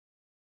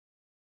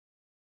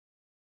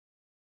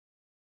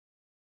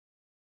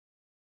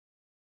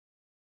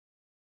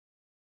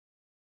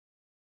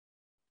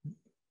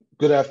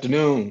Good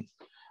afternoon.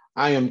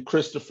 I am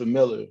Christopher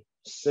Miller,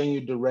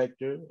 Senior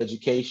Director,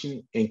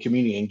 Education and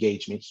Community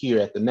Engagement here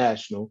at the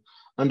National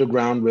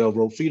Underground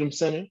Railroad Freedom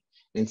Center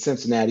in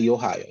Cincinnati,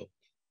 Ohio.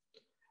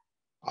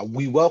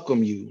 We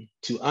welcome you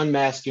to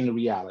Unmasking the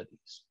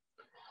Realities.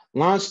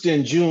 Launched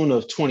in June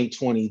of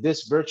 2020,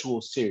 this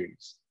virtual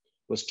series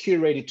was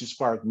curated to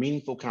spark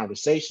meaningful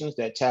conversations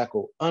that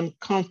tackle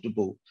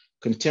uncomfortable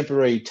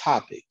contemporary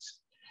topics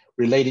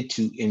related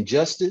to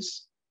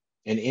injustice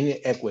and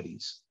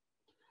inequities.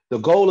 The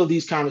goal of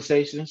these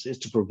conversations is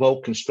to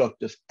provoke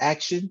constructive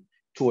action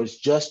towards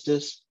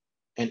justice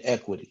and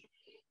equity.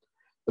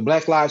 The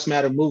Black Lives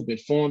Matter movement,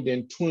 formed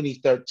in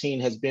 2013,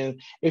 has been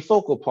a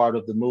focal part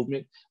of the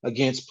movement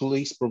against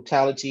police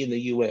brutality in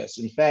the US.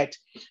 In fact,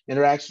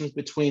 interactions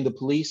between the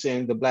police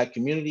and the Black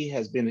community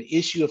has been an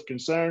issue of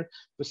concern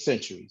for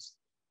centuries.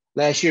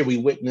 Last year, we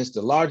witnessed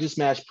the largest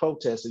mass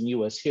protest in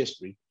US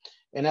history.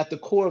 And at the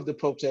core of the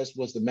protest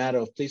was the matter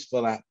of police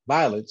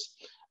violence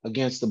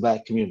against the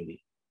Black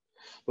community.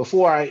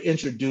 Before I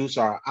introduce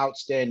our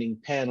outstanding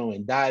panel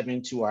and dive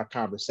into our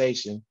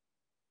conversation,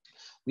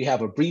 we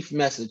have a brief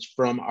message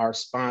from our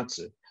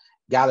sponsor,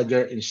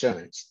 Gallagher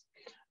Insurance.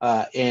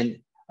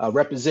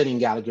 Representing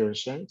Gallagher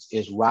Insurance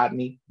is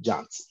Rodney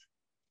Johnson.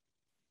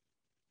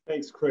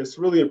 Thanks, Chris.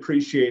 Really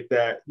appreciate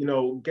that. You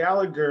know,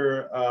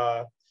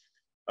 Gallagher,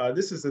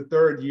 this is the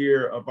third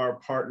year of our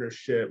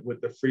partnership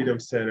with the Freedom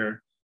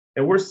Center.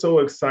 And we're so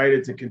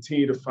excited to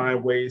continue to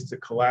find ways to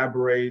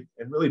collaborate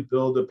and really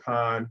build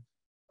upon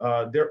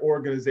their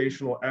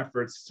organizational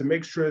efforts to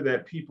make sure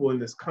that people in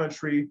this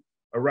country,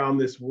 around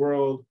this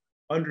world,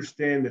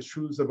 understand the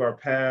truths of our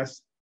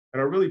past and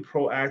are really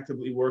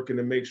proactively working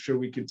to make sure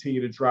we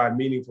continue to drive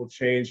meaningful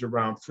change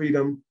around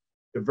freedom,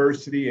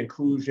 diversity,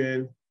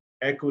 inclusion,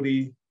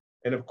 equity,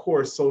 and of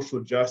course, social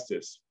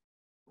justice.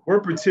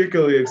 We're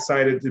particularly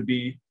excited to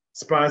be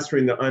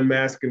sponsoring the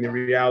Unmasking the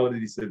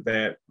Realities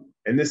event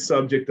and this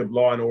subject of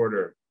law and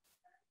order.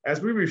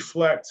 As we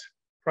reflect,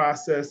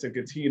 process, and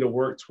continue to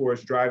work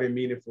towards driving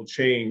meaningful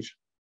change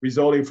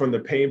resulting from the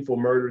painful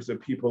murders of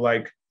people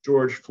like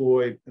George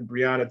Floyd and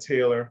Breonna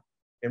Taylor,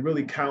 and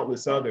really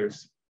countless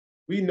others,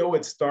 we know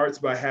it starts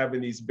by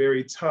having these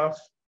very tough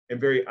and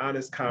very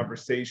honest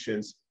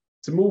conversations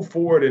to move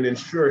forward and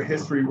ensure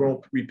history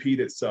won't repeat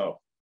itself.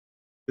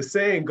 The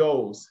saying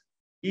goes,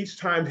 each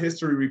time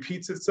history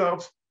repeats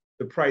itself,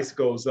 the price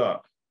goes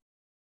up.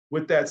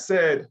 With that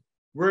said,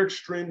 we're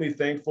extremely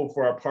thankful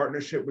for our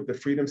partnership with the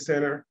Freedom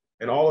Center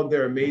and all of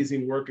their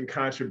amazing work and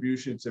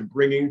contributions in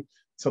bringing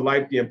to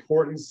light the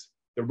importance,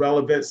 the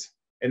relevance,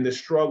 and the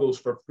struggles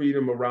for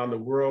freedom around the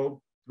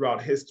world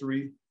throughout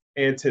history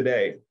and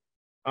today.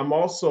 I'm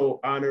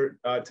also honored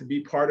to be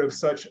part of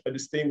such a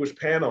distinguished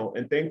panel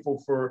and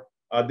thankful for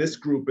this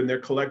group and their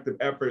collective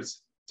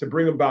efforts to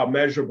bring about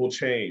measurable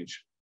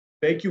change.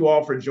 Thank you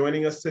all for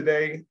joining us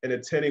today and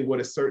attending what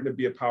is certain to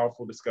be a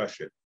powerful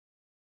discussion.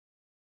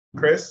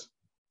 Chris?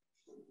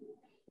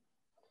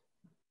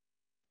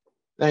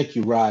 Thank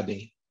you,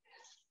 Rodney.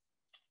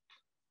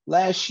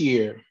 Last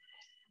year,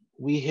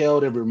 we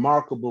held a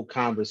remarkable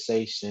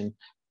conversation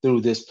through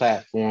this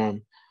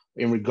platform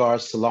in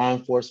regards to law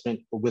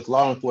enforcement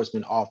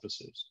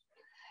officers.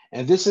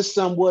 And this is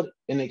somewhat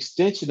an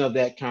extension of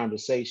that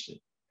conversation.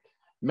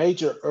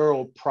 Major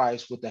Earl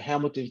Price with the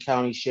Hamilton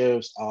County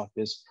Sheriff's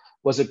Office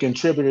was a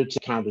contributor to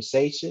the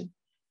conversation,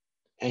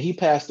 and he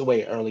passed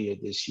away earlier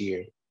this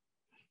year.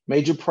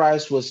 Major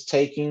Price was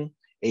taking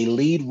a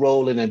lead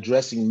role in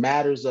addressing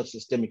matters of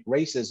systemic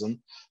racism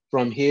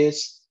from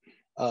his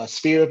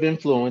sphere of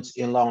influence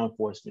in law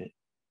enforcement.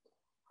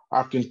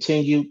 Our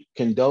continued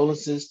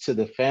condolences to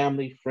the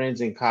family, friends,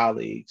 and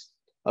colleagues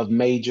of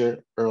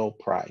Major Earl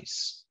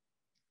Price.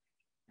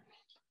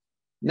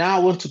 Now I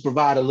want to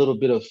provide a little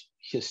bit of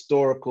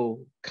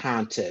historical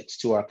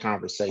context to our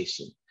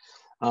conversation.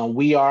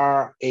 We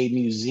are a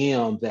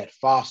museum that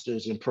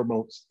fosters and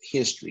promotes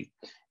history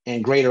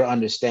and greater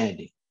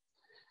understanding.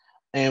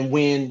 And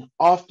when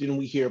often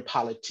we hear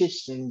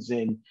politicians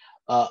and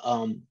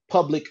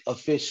public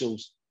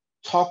officials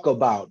talk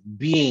about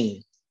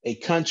being a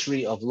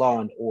country of law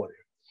and order,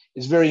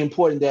 it's very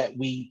important that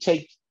we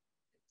take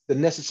the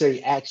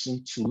necessary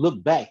action to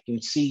look back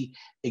and see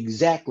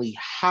exactly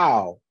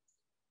how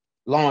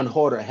law and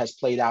order has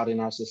played out in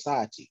our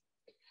society.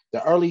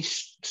 The early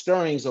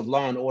stirrings of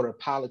law and order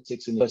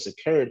politics in the US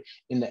occurred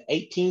in the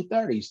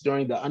 1830s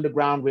during the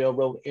Underground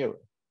Railroad era.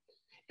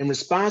 In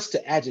response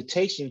to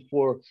agitation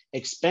for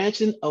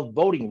expansion of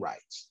voting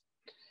rights.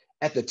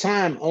 At the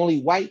time, only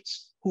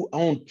whites who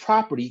owned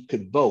property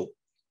could vote,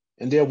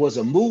 and there was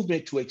a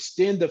movement to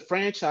extend the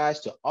franchise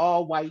to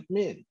all white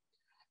men.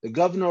 The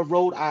governor of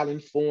Rhode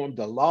Island formed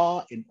the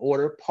Law and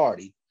Order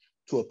Party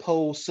to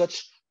oppose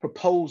such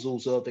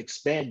proposals of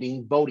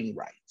expanding voting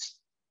rights.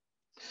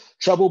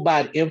 Troubled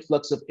by an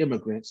influx of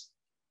immigrants,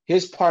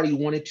 his party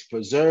wanted to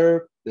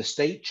preserve the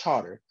state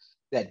charter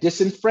that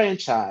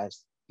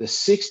disenfranchised the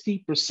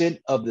 60%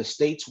 of the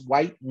state's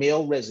white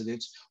male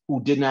residents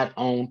who did not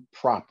own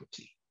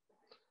property.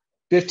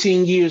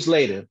 15 years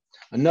later,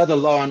 another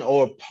law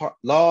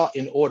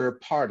and order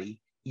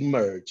party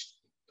emerged,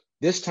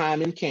 this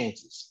time in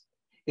Kansas.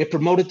 It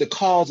promoted the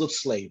cause of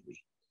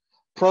slavery.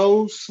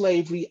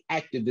 Pro-slavery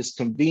activists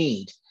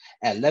convened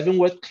at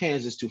Leavenworth,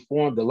 Kansas to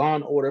form the Law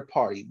and Order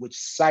Party, which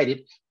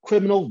cited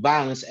criminal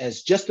violence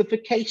as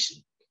justification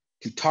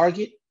to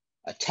target,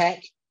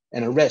 attack,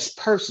 and arrest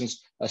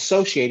persons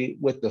associated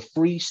with the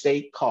Free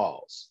State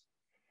cause.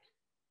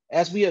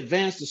 As we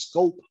advance the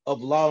scope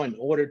of law and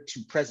order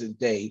to present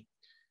day,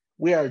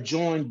 we are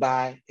joined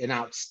by an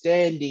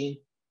outstanding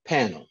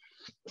panel.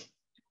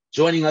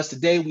 Joining us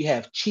today, we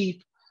have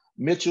Chief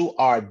Mitchell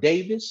R.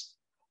 Davis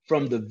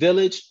from the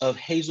Village of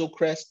Hazel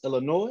Crest,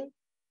 Illinois.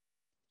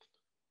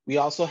 We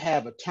also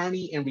have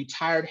attorney and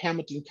retired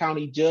Hamilton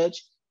County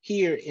judge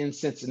here in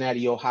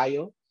Cincinnati,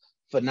 Ohio,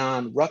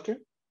 Fanon Rucker.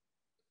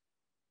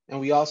 And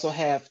we also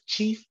have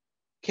Chief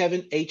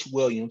Kevin H.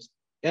 Williams,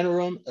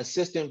 interim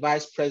assistant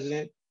vice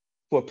president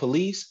for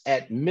police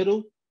at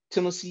Middle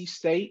Tennessee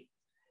State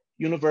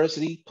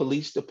University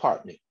Police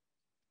Department.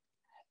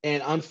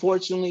 And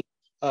unfortunately,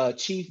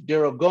 Chief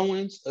Daryl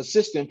Goins,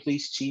 assistant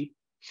police chief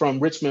from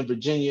Richmond,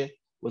 Virginia,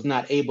 was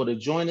not able to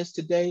join us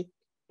today,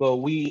 but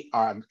we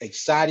are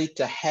excited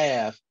to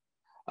have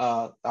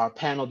our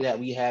panel that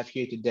we have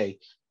here today.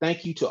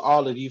 Thank you to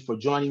all of you for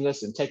joining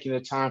us and taking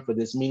the time for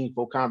this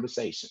meaningful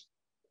conversation.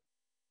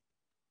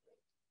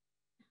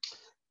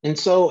 And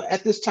so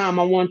at this time,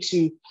 I want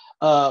to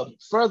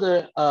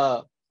further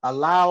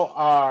allow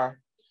our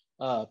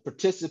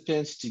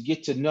participants to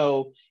get to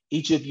know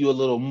each of you a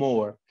little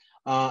more.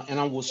 And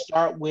I will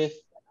start with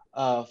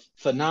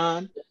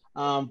Fanon,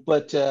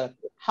 but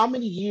how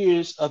many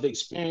years of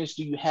experience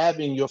do you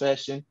have in your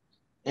profession,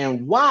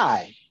 and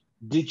why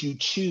did you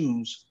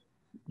choose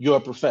your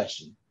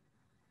profession?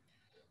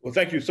 Well,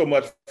 thank you so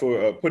much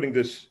for putting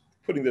this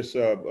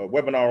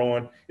webinar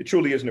on. It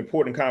truly is an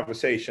important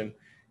conversation,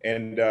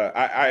 and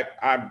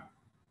I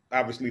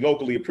obviously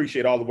locally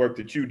appreciate all the work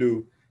that you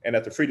do and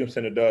that the Freedom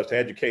Center does to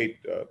educate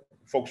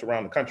folks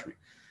around the country.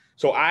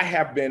 So I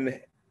have been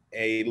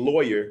a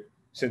lawyer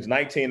since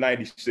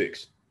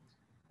 1996.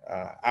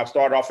 I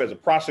started off as a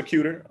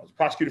prosecutor. I was a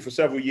prosecutor for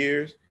several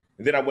years.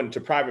 And then I went into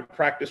private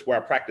practice where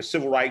I practiced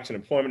civil rights and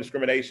employment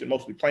discrimination,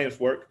 mostly plaintiff's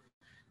work.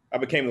 I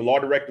became the law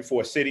director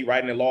for a city,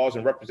 writing the laws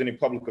and representing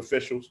public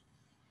officials.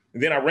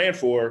 And then I ran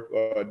for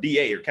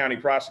DA, or county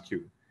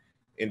prosecutor.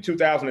 In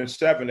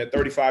 2007, at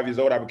 35 years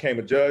old, I became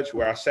a judge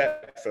where I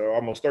sat for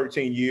almost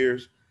 13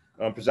 years,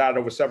 presided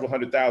over several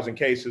 100,000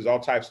 cases, all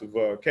types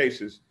of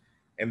cases.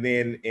 And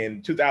then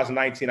in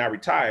 2019, I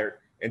retired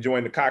and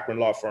joined the Cochran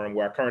law firm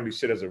where I currently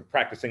sit as a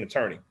practicing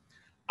attorney.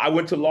 I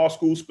went to law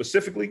school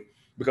specifically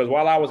because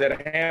while I was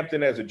at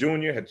Hampton as a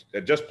junior,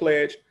 had just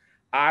pledged,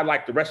 I,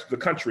 like the rest of the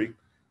country,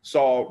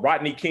 saw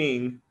Rodney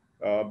King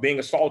being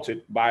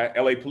assaulted by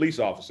LA police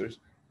officers,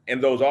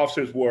 and those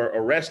officers were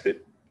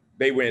arrested,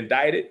 they were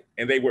indicted,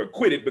 and they were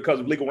acquitted because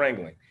of legal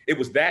wrangling. It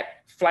was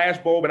that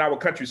flashbulb in our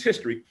country's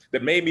history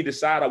that made me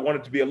decide I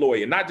wanted to be a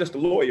lawyer. Not just a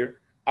lawyer,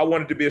 I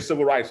wanted to be a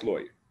civil rights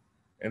lawyer.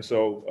 And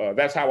so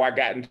that's how I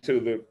got into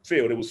the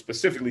field. It was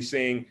specifically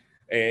seeing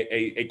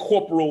a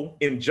corporal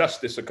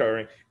injustice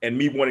occurring and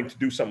me wanting to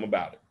do something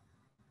about it.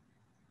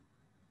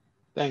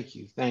 Thank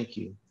you, thank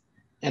you.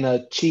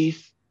 And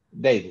Chief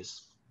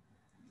Davis.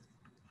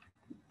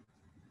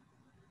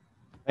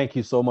 Thank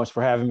you so much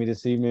for having me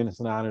this evening.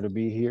 It's an honor to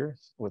be here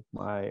with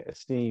my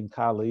esteemed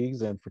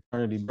colleagues and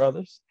fraternity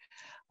brothers.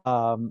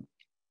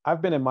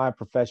 I've been in my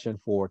profession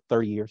for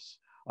 30 years.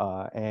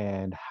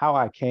 And how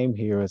I came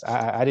here is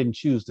I didn't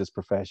choose this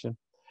profession.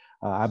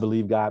 I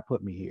believe God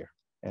put me here,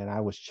 and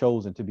I was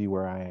chosen to be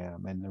where I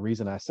am. And the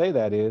reason I say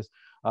that is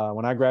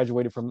when I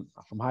graduated from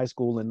high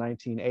school in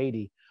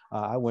 1980,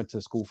 I went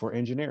to school for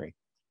engineering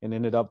and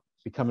ended up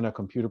becoming a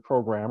computer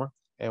programmer,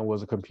 and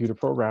was a computer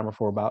programmer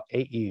for about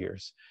 8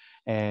 years.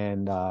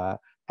 And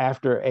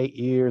after 8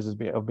 years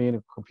of being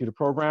a computer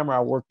programmer, I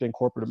worked in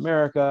corporate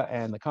America,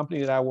 and the company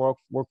that I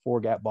worked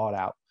for got bought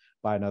out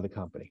by another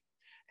company.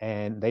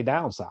 And they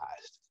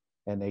downsized,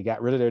 and they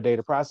got rid of their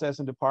data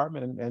processing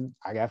department, and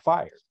I got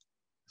fired.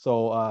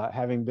 So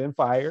having been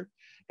fired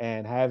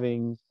and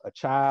having a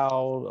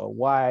child, a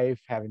wife,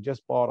 having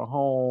just bought a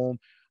home,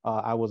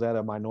 I was at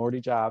a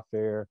minority job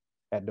fair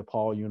at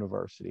DePaul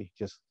University.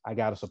 I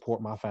got to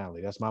support my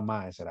family. That's my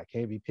mindset. I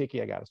can't be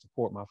picky. I got to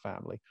support my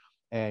family.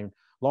 And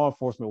law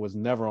enforcement was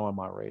never on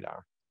my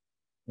radar.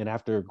 And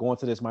after going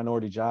to this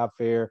minority job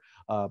fair,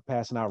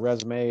 passing out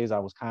resumes, I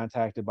was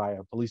contacted by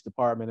a police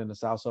department in the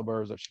south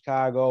suburbs of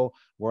Chicago,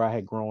 where I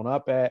had grown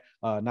up at,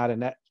 not in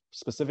that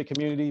specific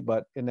community,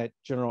 but in that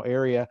general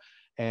area.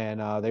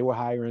 And they were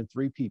hiring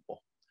 3 people.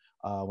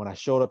 When I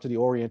showed up to the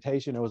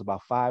orientation, there was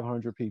about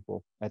 500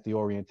 people at the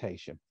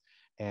orientation.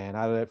 And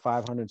out of that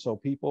 500 so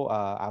people,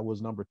 I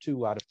was number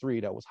 2 out of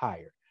 3 that was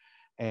hired.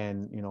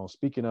 And, you know,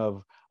 speaking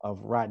of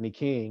Rodney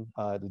King,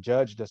 the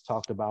judge just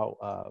talked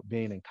about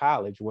being in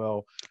college.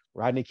 Well,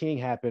 Rodney King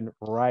happened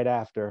right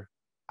after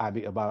I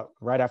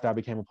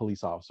became a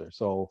police officer.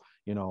 So,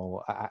 you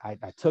know,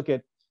 I took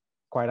it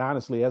quite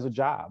honestly as a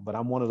job, but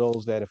I'm one of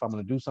those that if I'm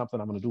going to do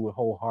something, I'm going to do it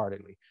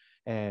wholeheartedly.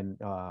 And,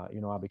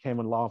 I became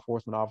a law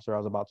enforcement officer. I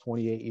was about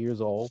 28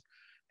 years old.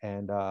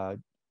 And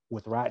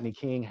with Rodney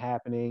King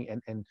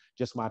happening and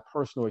just my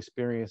personal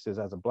experiences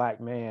as a Black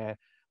man,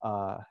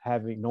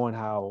 knowing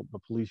how the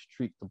police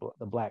treat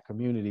the Black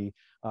community,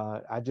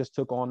 I just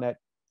took on that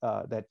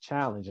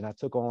challenge, and I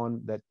took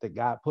on that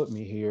God put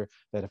me here,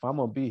 that if I'm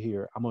going to be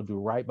here, I'm going to do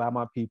right by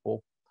my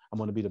people. I'm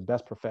going to be the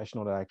best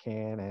professional that I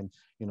can. And,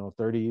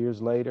 30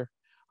 years later,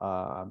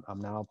 I'm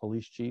now a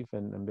police chief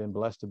and been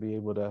blessed to be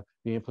able to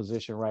be in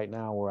position right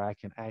now where I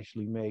can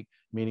actually make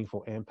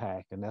meaningful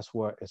impact. And that's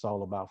what it's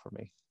all about for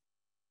me.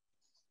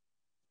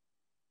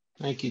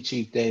 Thank you,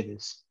 Chief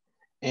Davis.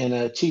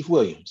 And Chief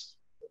Williams.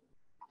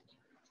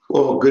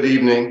 Well, good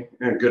evening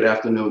and good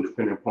afternoon,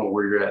 depending upon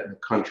where you're at in the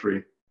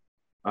country.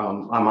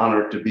 I'm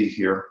honored to be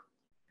here.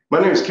 My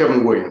name is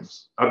Kevin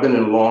Williams. I've been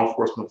in law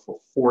enforcement for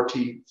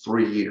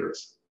 43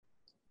 years.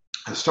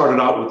 I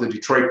started out with the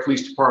Detroit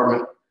Police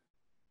Department,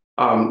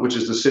 which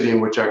is the city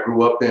in which I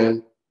grew up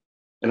in.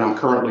 And I'm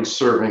currently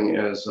serving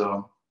as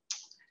an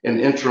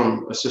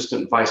interim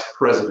assistant vice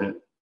president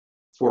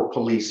for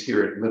police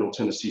here at Middle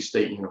Tennessee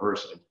State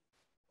University.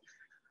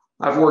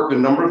 I've worked a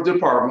number of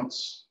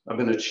departments. I've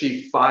been a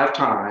chief 5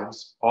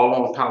 times, all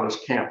on college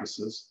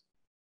campuses.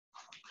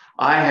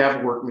 I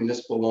have worked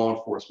municipal law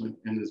enforcement,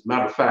 and as a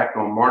matter of fact,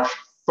 on March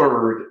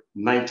 3rd,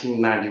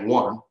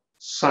 1991,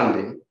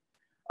 Sunday,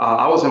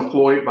 I was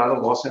employed by the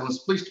Los Angeles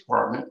Police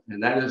Department,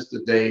 and that is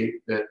the day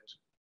that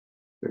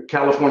the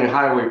California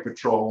Highway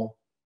Patrol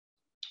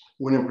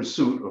went in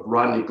pursuit of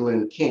Rodney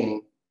Glenn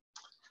King,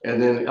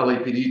 and then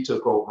LAPD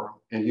took over,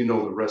 and you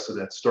know the rest of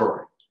that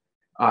story.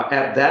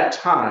 At that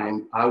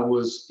time, I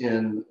was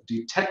in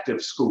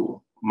detective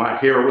school. My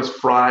hair was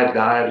fried,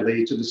 dyed,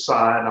 laid to the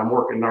side. I'm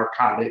working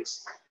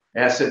narcotics,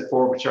 asset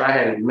forfeiture. I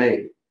had it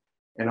made.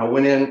 And I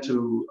went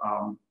into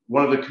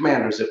one of the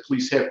commanders at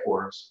police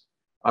headquarters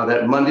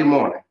that Monday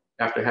morning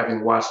after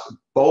having watched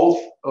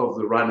both of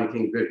the Rodney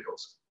King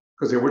videos,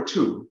 because there were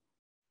 2,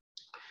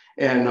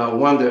 and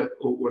one that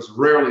was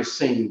rarely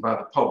seen by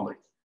the public.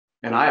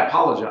 And I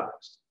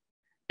apologized.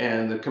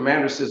 And the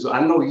commander says,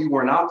 I know you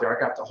weren't out there. I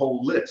got the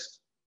whole list.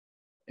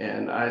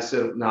 And I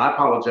said, no, I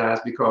apologize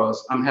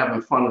because I'm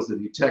having fun as a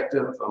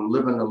detective. I'm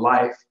living the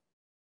life,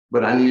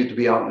 but I needed to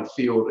be out in the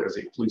field as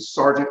a police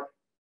sergeant,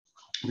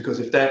 because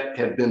if that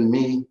had been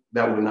me,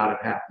 that would not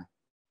have happened.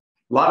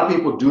 A lot of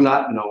people do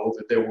not know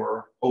that there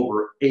were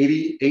over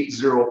 80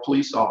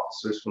 police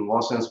officers from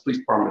Los Angeles Police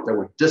Department that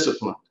were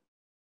disciplined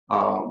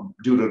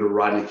due to the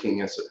Rodney King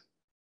incident.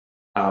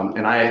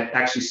 And I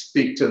actually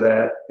speak to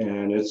that,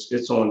 and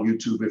it's on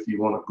YouTube if you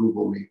want to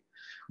Google me.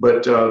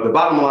 But the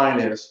bottom line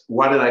is,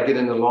 why did I get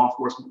into law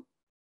enforcement?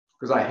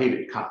 Because I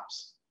hated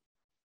cops.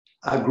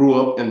 I grew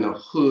up in the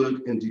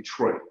hood in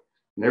Detroit,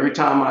 and every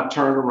time I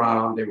turned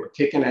around, they were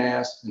kicking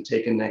ass and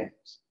taking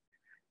names.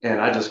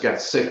 And I just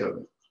got sick of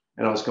it.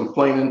 And I was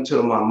complaining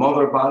to my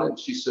mother about it.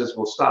 She says,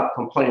 well, stop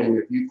complaining.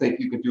 If you think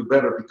you can do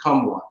better,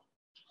 become one.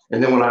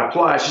 And then when I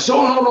applied, she said,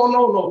 oh,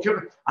 no,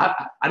 Kevin,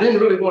 I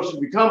didn't really want you to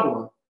become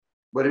one.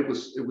 But it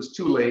was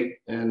too late.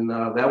 And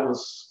that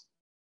was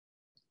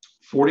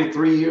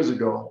 43 years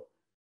ago.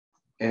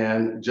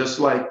 And just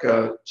like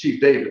Chief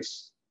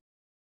Davis,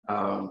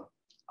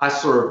 I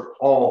serve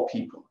all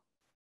people.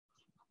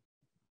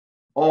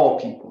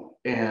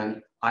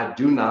 And I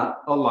do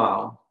not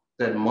allow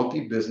that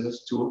monkey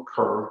business to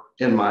occur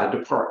in my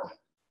department.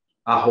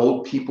 I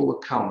hold people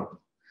accountable.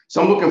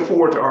 So I'm looking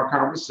forward to our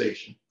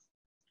conversation.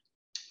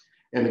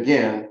 And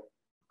again,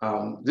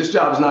 this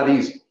job is not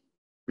easy.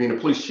 Being a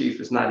police chief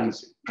is not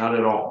easy, not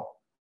at all.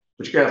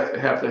 But you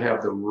have to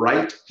have the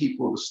right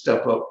people to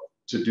step up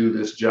to do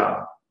this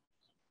job.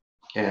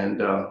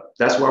 And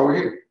that's why we're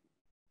here.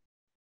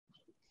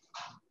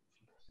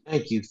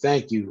 Thank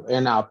you.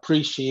 And I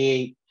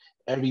appreciate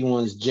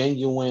everyone's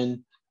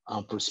genuine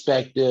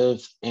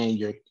perspective, and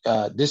your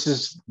this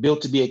is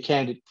built to be a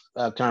candid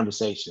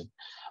conversation.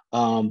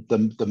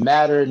 The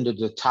matter and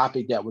the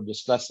topic that we're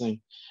discussing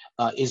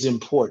is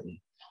important.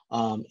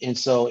 And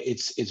so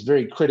it's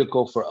very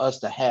critical for us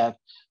to have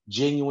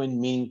genuine,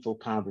 meaningful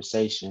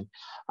conversation.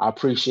 I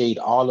appreciate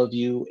all of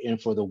you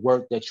and for the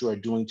work that you are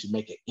doing to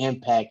make an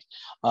impact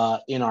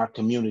in our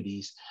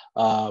communities.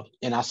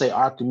 And I say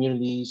our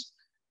communities,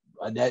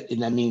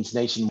 that means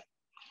nationwide.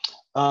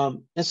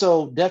 And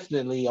so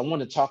definitely, I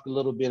want to talk a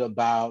little bit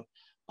about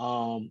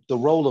the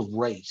role of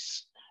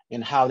race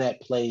and how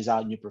that plays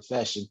out in your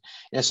profession.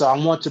 And so I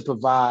want to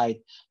provide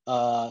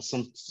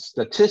some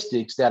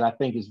statistics that I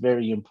think is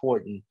very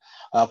important.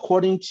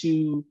 According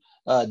to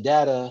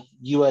data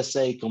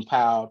USA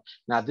compiled,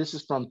 now this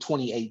is from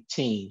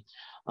 2018,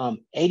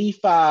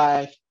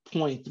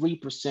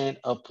 85.3%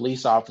 of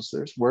police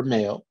officers were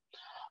male,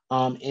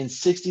 and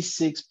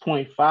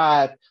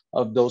 66.5%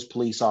 of those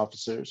police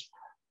officers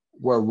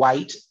were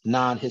white,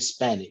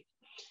 non-Hispanic.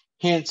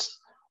 Hence,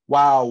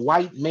 while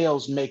white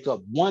males make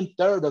up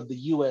 1/3 of the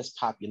US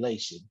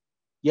population,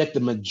 yet the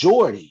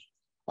majority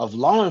of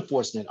law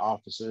enforcement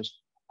officers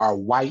are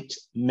white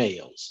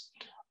males.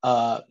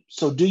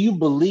 So do you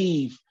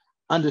believe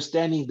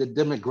understanding the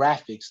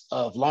demographics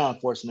of law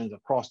enforcement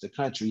across the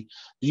country,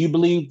 do you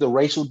believe the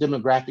racial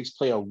demographics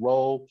play a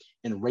role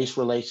in race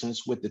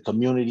relations with the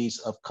communities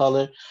of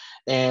color?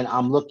 And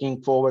I'm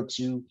looking forward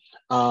to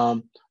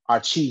our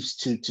chiefs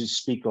to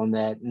speak on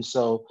that. And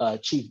so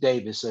Chief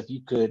Davis, if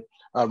you could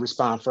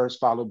respond first,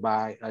 followed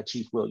by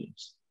Chief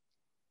Williams.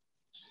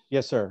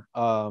 Yes, sir.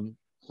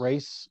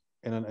 Race,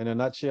 in a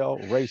nutshell,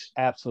 race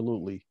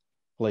absolutely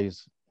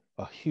plays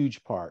a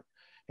huge part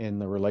in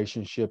the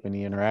relationship and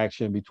the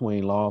interaction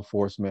between law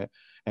enforcement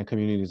and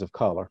communities of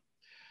color.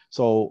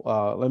 So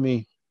let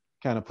me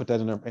kind of put that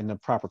in the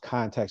proper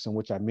context. In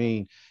which I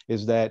mean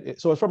is that,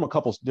 so it's from a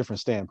couple different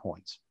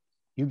standpoints.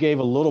 You gave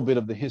a little bit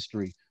of the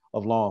history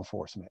of law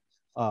enforcement.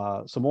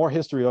 Some more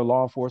history of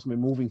law enforcement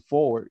moving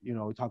forward. You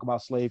know, we talk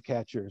about slave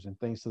catchers and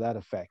things to that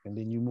effect. And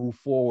then you move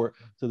forward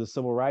to the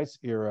civil rights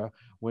era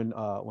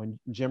when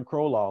Jim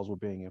Crow laws were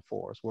being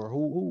enforced, where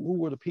who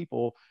were the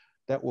people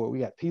that were, we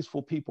got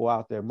peaceful people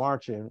out there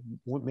marching,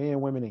 men,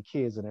 women, and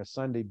kids in their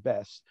Sunday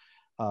best,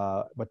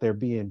 but they're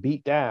being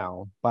beat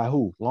down by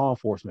who? Law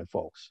enforcement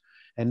folks.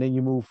 And then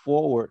you move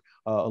forward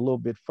a little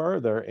bit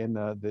further in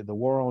the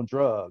war on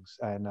drugs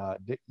and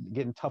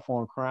getting tough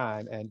on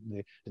crime and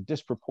the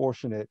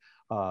disproportionate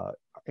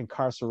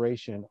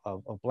incarceration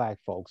of Black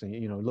folks. And,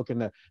 you know,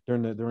 looking at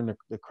during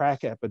the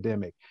crack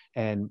epidemic,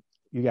 and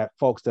you got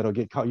folks that'll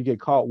get caught, you get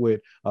caught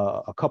with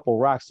a couple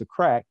rocks of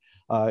crack,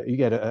 you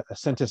get a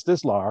sentence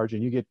this large,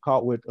 and you get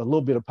caught with a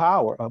little bit of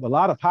power, a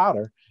lot of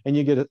powder, and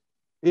you get,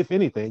 if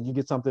anything, you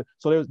get something.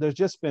 So there's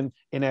just been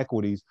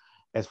inequities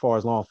as far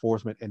as law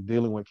enforcement and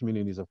dealing with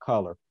communities of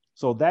color.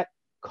 So that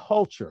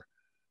culture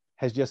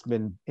has just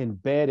been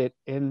embedded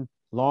in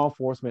law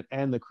enforcement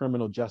and the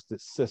criminal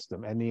justice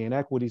system, and the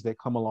inequities that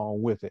come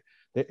along with it.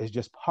 That is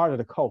just part of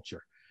the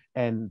culture.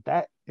 And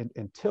that,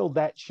 until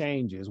that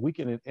changes, we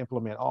can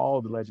implement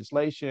all the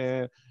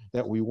legislation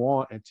that we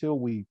want. Until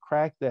we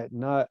crack that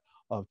nut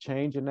of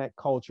changing that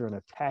culture and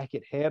attack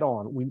it head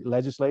on,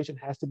 legislation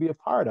has to be a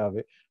part of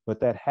it, but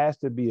that has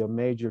to be a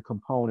major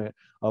component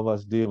of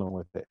us dealing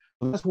with it.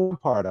 So that's one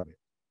part of it.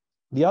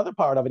 The other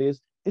part of it is,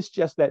 it's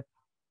just that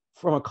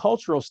from a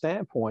cultural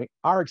standpoint,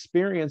 our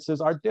experiences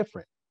are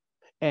different.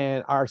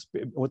 And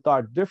with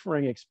our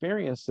differing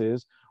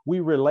experiences, we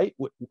relate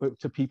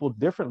to people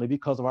differently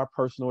because of our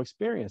personal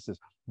experiences.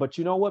 But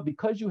you know what?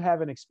 Because you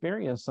haven't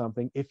experienced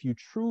something, if you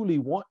truly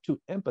want to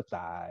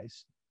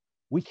empathize,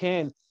 we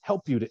can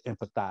help you to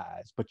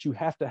empathize, but you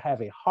have to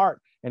have a heart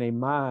and a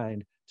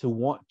mind to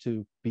want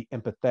to be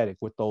empathetic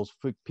with those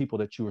people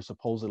that you are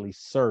supposedly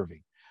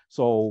serving.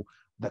 So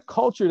the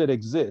culture that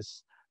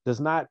exists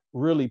does not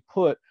really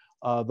put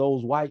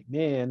those white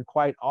men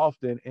quite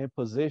often in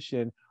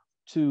position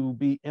to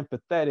be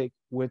empathetic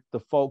with the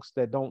folks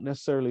that don't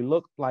necessarily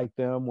look like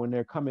them when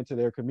they're coming to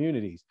their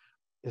communities.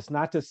 It's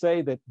not to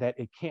say that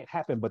it can't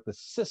happen, but the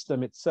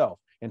system itself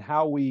and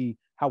how we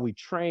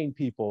train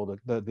people,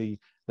 the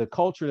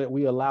culture that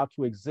we allow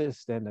to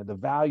exist, and the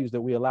values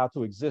that we allow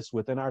to exist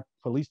within our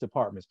police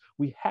departments,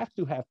 we have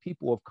to have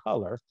people of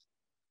color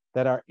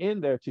that are in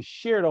there to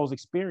share those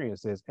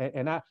experiences.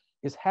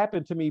 It's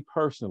happened to me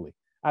personally.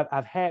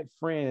 I've had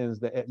friends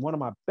that, one of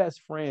my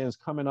best friends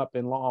coming up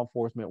in law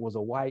enforcement was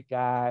a white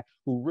guy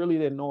who really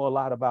didn't know a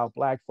lot about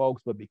Black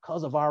folks, but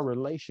because of our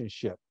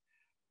relationship,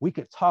 we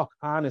could talk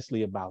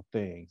honestly about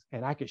things,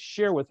 and I could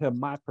share with him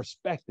my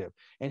perspective,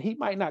 and he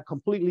might not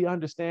completely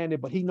understand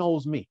it, but he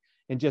knows me.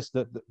 And just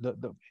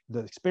the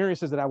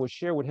experiences that I would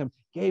share with him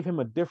gave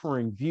him a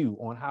differing view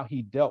on how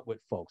he dealt with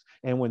folks.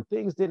 And when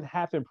things didn't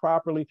happen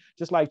properly,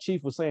 just like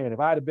Chief was saying, if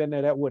I'd have been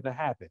there, that wouldn't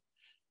have happened.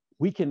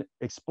 We can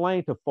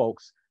explain to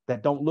folks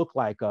that don't look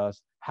like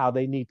us how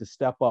they need to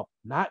step up,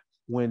 not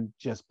when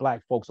just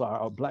Black folks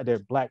their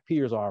Black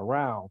peers are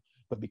around,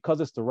 but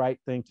because it's the right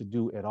thing to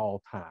do at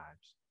all times.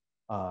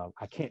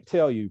 I can't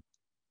tell you,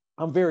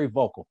 I'm very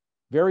vocal.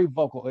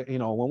 You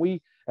know, when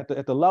we,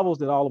 at the levels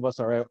that all of us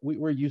are at,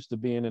 we're used to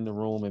being in the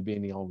room and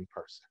being the only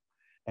person.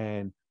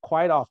 And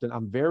quite often,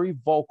 I'm very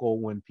vocal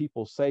when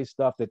people say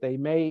stuff that they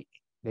may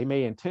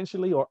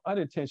intentionally or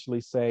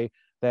unintentionally say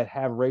that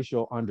have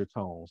racial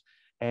undertones.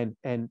 And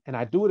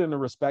I do it in a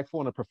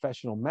respectful and a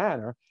professional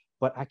manner,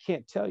 but I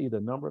can't tell you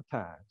the number of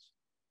times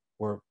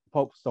where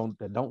folks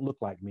that don't look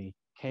like me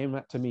came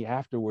up to me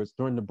afterwards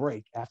during the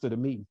break, after the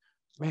meeting.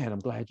 Man, I'm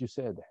glad you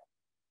said that.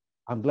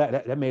 I'm glad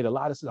that made a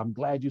lot of sense. I'm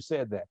glad you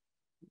said that.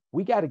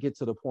 We got to get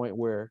to the point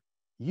where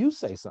you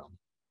say something.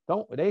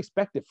 They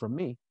expect it from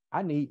me.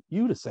 I need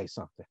you to say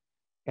something.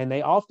 And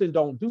they often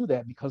don't do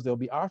that because they'll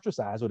be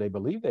ostracized, or they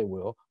believe they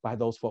will, by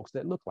those folks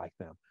that look like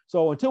them.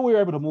 So until we're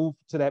able to move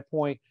to that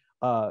point,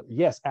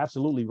 yes,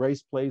 absolutely,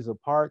 race plays a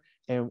part.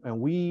 And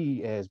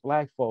we as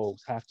Black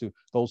folks have to,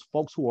 those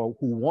folks who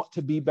want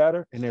to be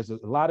better, and there's a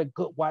lot of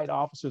good white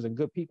officers and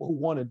good people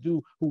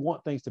who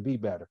want things to be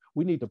better.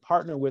 We need to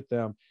partner with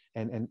them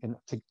and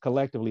to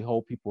collectively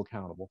hold people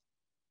accountable.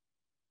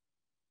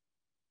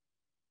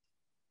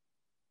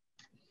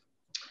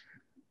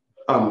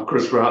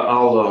 Christopher,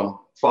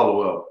 I'll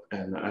follow up,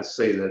 and I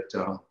say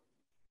that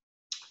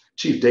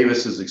Chief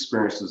Davis's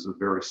experiences are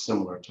very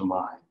similar to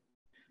mine.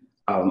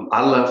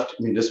 I left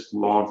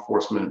municipal law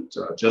enforcement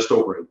just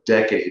over a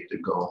decade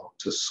ago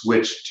to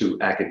switch to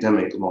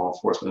academic law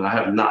enforcement. I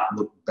have not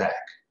looked back.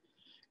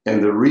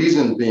 And the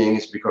reason being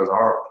is because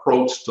our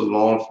approach to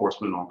law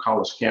enforcement on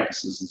college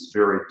campuses is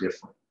very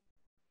different.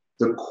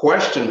 The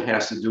question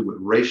has to do with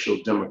racial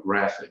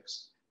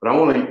demographics, but I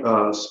want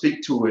to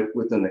speak to it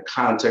within the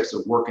context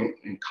of working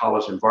in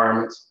college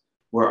environments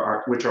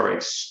which are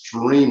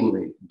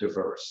extremely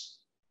diverse.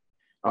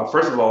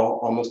 First of all,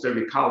 almost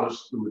every college,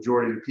 the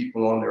majority of the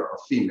people on there are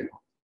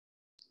female.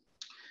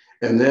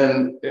 And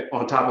then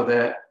on top of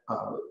that,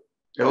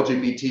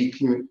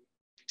 LGBT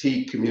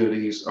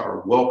communities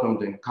are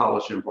welcomed in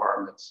college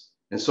environments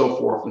and so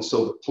forth. And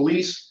so the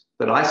police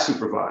that I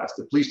supervise,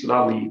 the police that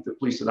I lead, the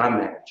police that I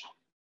manage,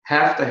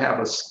 have to have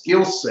a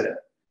skill set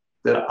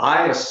that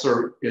I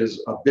assert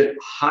is a bit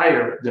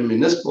higher than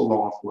municipal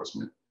law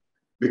enforcement,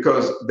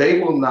 because they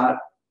will not,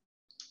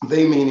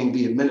 they meaning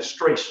the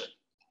administration,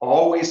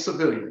 always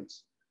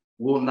civilians,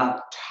 will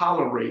not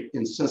tolerate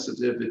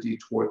insensitivity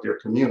toward their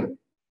community.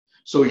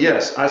 So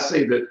yes, I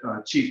say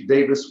that Chief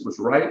Davis was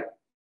right.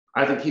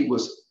 I think he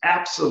was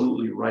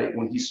absolutely right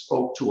when he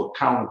spoke to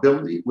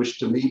accountability, which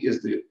to me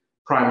is the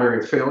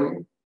primary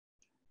failure.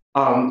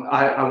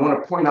 I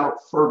want to point out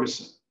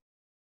Ferguson,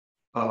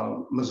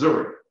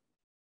 Missouri,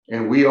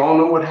 and we all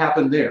know what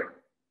happened there.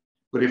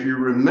 But if you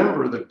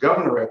remember, the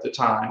governor at the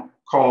time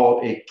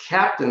called a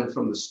captain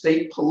from the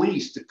state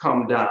police to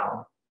come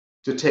down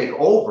to take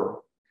over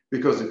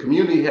because the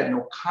community had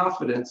no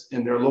confidence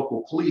in their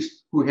local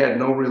police, who had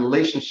no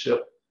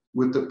relationship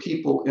with the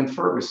people in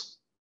Ferguson.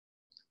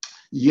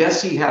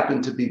 Yes, he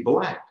happened to be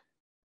Black,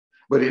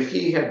 but if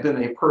he had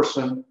been a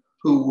person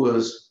who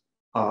was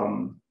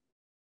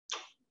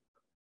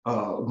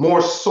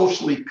more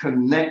socially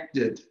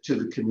connected to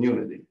the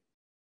community,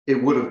 it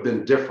would have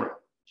been different.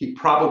 He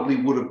probably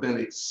would have been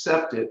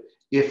accepted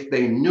if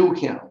they knew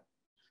him.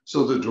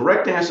 So the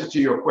direct answer to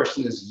your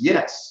question is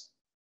yes.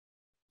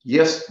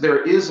 Yes,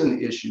 there is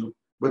an issue,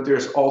 but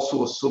there's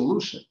also a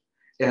solution.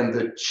 And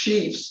the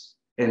chiefs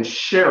and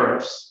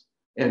sheriffs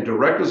and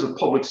directors of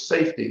public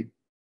safety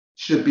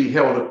should be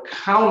held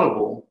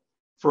accountable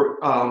for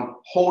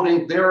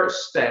holding their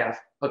staff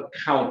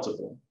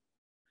accountable.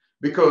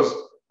 Because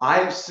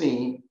I've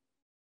seen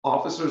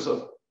officers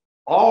of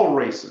all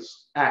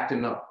races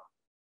acting up.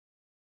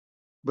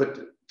 But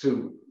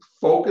to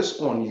focus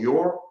on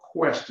your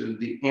question,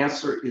 the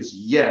answer is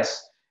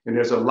yes. And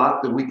there's a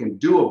lot that we can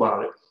do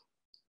about it.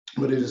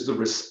 But it is the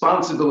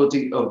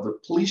responsibility of the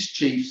police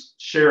chiefs,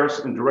 sheriffs,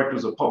 and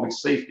directors of public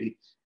safety,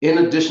 in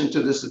addition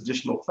to this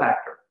additional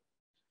factor.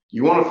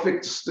 You want to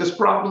fix this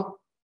problem?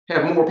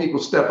 Have more people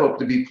step up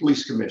to be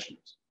police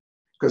commissioners.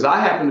 Because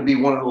I happen to be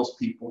one of those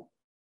people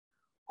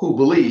who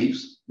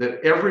believes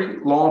that every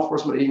law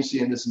enforcement agency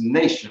in this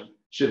nation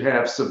should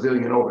have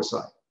civilian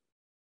oversight.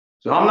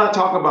 So I'm not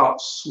talking about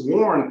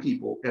sworn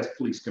people as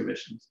police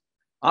commissioners.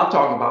 I'm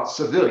talking about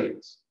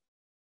civilians.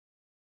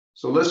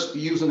 So let's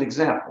use an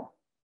example.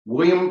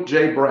 William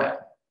J. Bratton.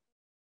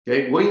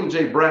 Okay, William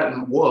J.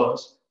 Bratton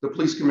was the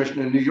police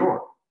commissioner in New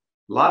York.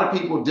 A lot of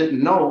people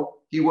didn't know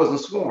he wasn't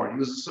sworn. He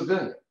was a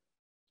civilian. A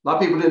lot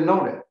of people didn't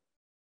know that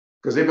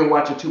because they've been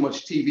watching too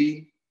much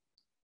TV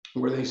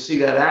where they see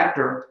that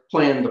actor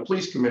playing the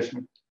police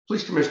commissioner.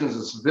 Police commissioner is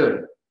a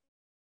civilian.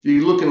 If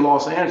you look in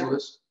Los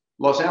Angeles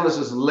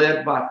is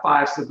led by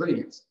 5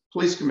 civilians,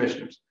 police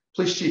commissioners.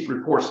 Police chief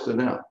reports to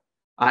them.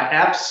 I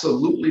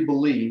absolutely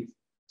believe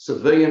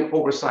civilian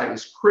oversight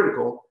is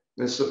critical,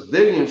 and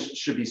civilians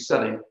should be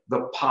setting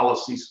the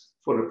policies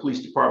for the police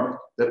department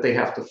that they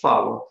have to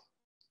follow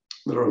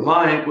that are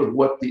aligned with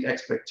what the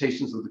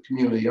expectations of the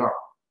community are.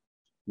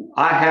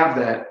 I have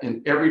that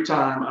in every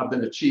time I've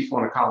been a chief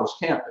on a college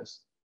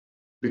campus,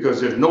 because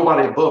there's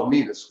nobody above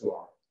me that's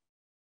sworn.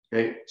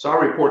 Okay, so I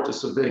report to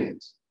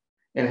civilians.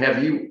 And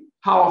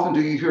how often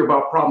do you hear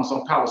about problems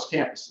on college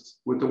campuses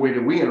with the way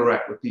that we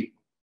interact with people?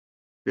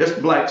 There's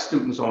Black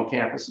students on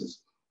campuses.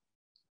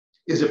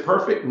 Is it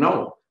perfect?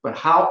 No. But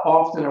how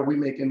often are we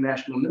making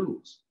national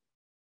news?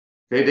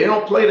 Okay, they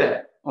don't play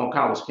that on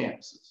college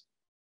campuses.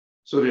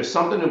 So there's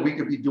something that we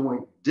could be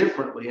doing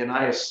differently. And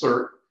I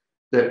assert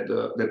that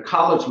the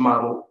college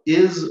model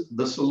is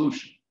the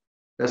solution.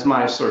 That's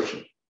my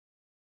assertion.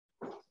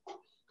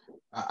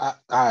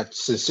 I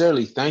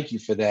sincerely thank you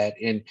for that.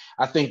 And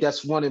I think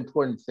that's one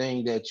important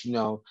thing that,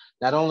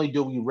 not only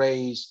do we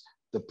raise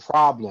the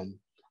problem,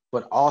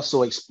 but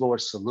also explore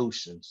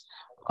solutions.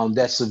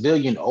 That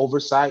civilian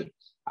oversight,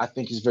 I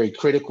think, is very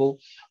critical.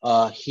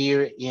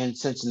 Here in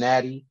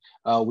Cincinnati,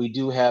 we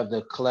do have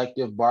the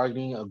collective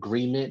bargaining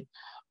agreement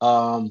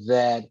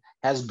that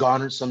has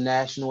garnered some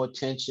national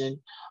attention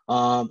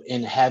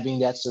in having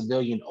that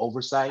civilian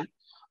oversight.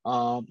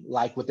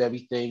 Like with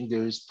everything,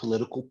 there's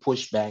political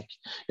pushback,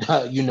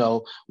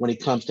 when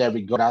it comes to that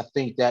regard. I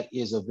think that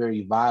is a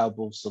very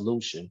viable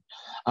solution.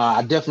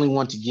 I definitely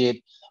want to get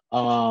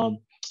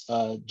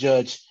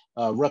Judge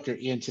Rucker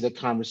into the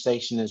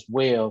conversation as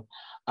well.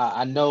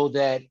 I know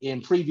that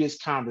in previous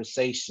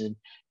conversation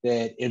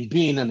that in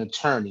being an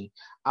attorney,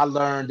 I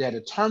learned that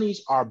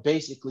attorneys are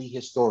basically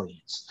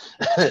historians.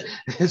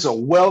 It's a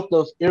wealth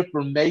of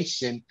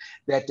information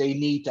that they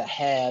need to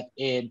have.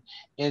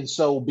 And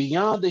so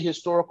beyond the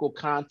historical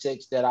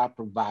context that I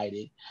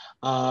provided,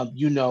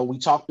 we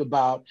talked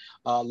about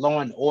law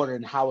and order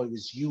and how it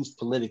was used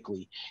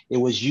politically. It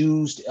was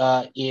used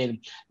in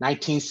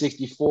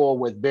 1964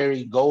 with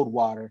Barry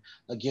Goldwater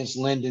against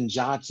Lyndon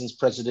Johnson's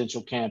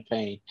presidential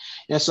campaign.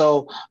 And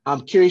so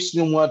I'm curious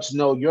to want to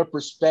know your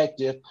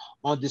perspective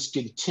on this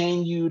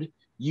continued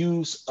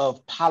use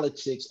of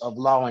politics of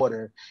law and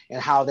order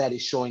and how that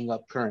is showing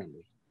up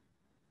currently.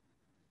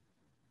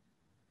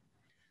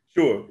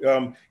 Sure.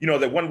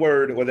 That one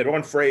word or that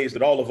one phrase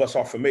that all of us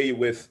are familiar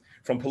with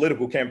from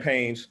political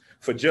campaigns,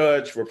 for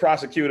judge, for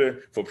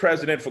prosecutor, for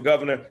president, for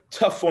governor,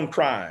 tough on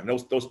crime.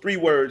 Those three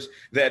words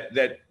that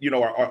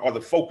are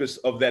the focus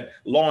of that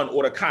law and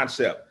order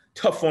concept.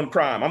 Tough on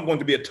crime. I'm going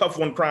to be a tough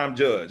on crime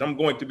judge. I'm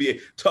going to be a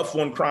tough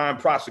on crime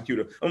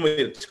prosecutor. I'm going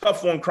to be a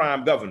tough on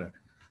crime governor.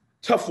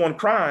 Tough on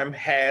crime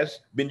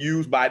has been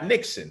used by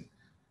Nixon.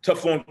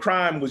 Tough on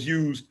crime was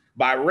used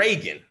by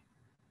Reagan.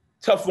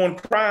 Tough on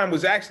crime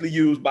was actually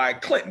used by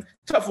Clinton.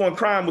 Tough on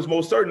crime was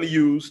most certainly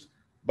used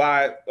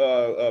by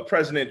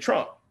President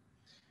Trump.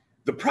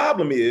 The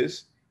problem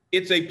is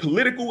it's a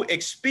political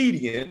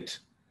expedient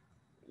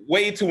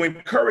way to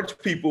encourage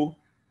people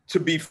to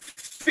be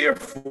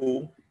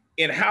fearful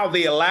in how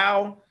they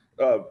allow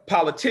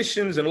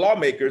politicians and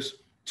lawmakers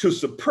to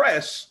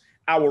suppress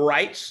our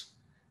rights,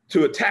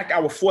 to attack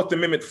our Fourth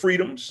Amendment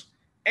freedoms,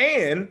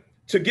 and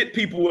to get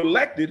people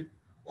elected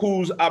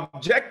whose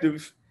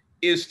objective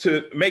is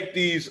to make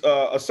these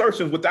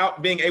assertions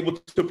without being able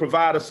to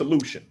provide a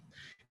solution.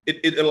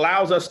 It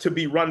allows us to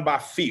be run by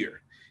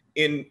fear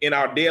in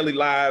our daily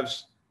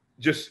lives,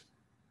 just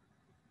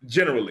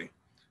generally.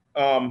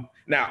 Now,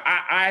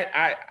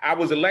 I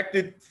was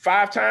elected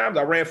 5 times.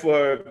 I ran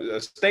for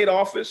a state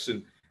office,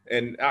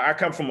 and I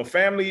come from a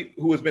family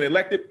who has been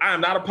elected. I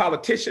am not a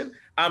politician.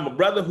 I'm a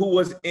brother who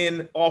was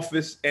in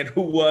office and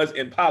who was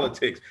in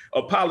politics.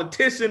 A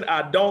politician,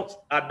 I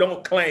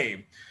don't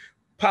claim.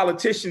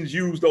 Politicians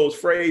use those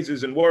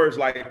phrases and words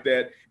like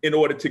that in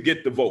order to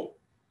get the vote.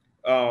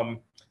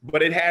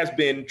 But it has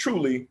been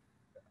truly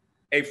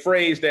a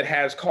phrase that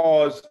has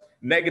caused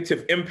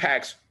negative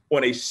impacts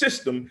on a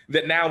system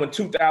that now in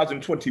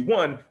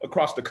 2021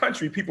 across the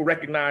country, people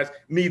recognize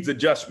needs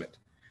adjustment.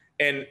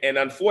 And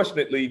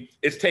unfortunately,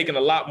 it's taken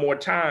a lot more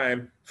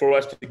time for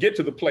us to get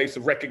to the place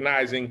of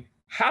recognizing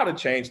how to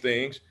change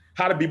things,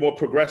 how to be more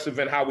progressive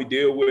in how we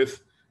deal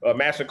with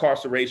mass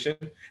incarceration,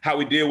 how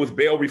we deal with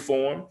bail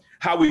reform,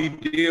 how we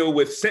deal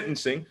with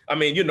sentencing. I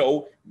mean,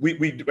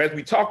 we as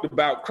we talked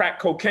about, crack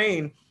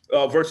cocaine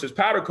versus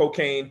powder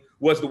cocaine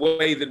was the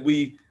way that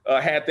we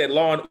had that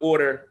law and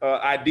order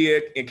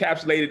idea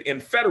encapsulated in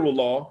federal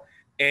law,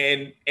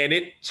 and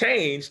it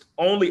changed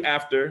only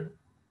after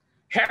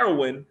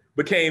heroin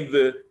became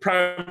the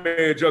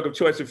primary drug of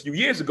choice a few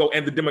years ago,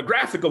 and the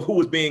demographic of who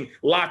was being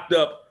locked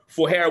up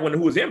for heroin,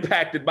 who was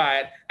impacted by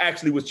it,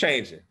 actually was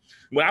changing.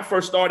 When I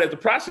first started as a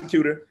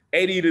prosecutor,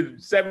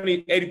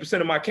 80%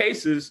 of my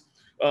cases,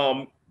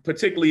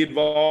 particularly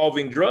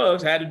involving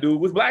drugs, had to do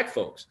with Black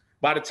folks.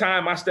 By the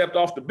time I stepped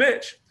off the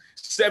bench,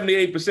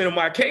 78% of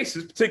my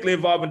cases, particularly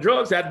involving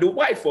drugs, had to do with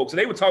white folks. And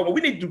they were talking, well,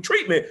 we need to do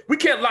treatment. We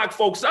can't lock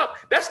folks up.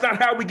 That's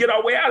not how we get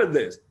our way out of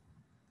this.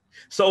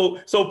 So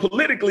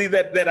politically,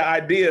 that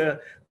idea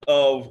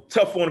of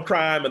tough on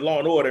crime and law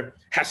and order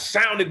has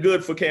sounded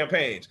good for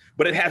campaigns,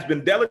 but it has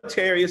been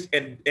deleterious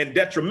and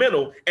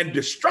detrimental and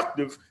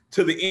destructive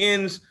to the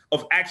ends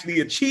of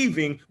actually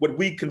achieving what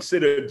we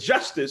consider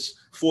justice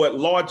for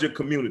larger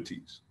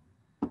communities.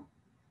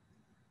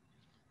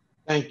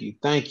 Thank you.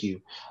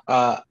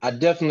 I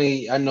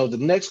know the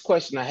next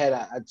question I had,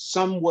 I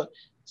somewhat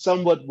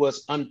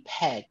was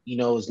unpacked,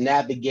 is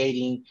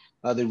navigating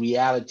the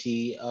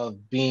reality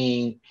of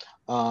being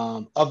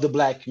of the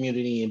Black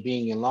community and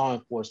being in law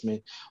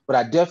enforcement. But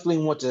I definitely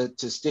want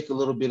to stick a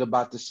little bit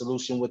about the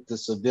solution with the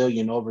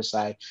civilian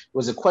oversight. It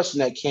was a question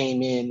that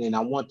came in, and I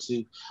want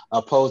to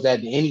pose that,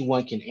 and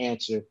anyone can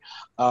answer.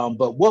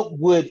 But what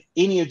would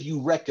any of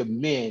you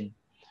recommend?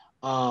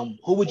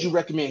 Who would you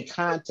recommend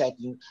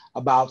contacting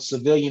about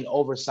civilian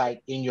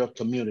oversight in your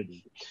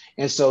community?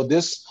 And so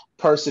this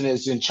person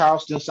is in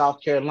Charleston,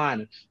 South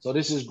Carolina. So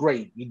this is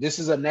great. This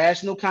is a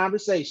national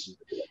conversation.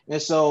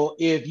 And so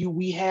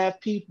we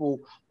have people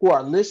who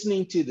are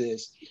listening to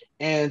this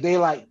and they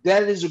like,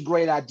 that is a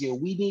great idea.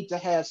 We need to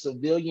have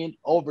civilian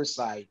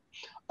oversight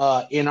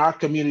in our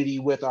community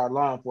with our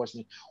law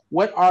enforcement.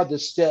 What are the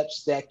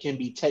steps that can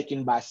be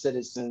taken by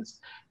citizens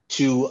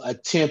to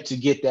attempt to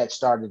get that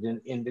started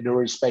in the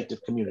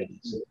respective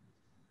communities?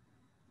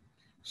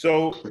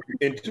 So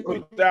in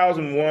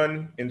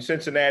 2001 in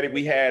Cincinnati,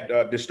 we had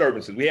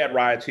disturbances. We had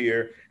riots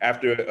here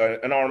after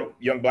an armed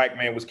young Black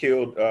man was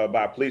killed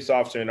by a police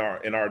officer in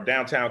our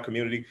downtown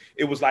community.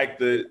 It was like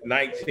the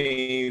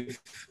 19th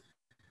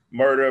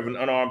murder of an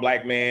unarmed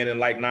Black man in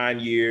like 9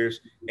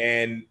 years.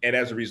 And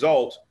as a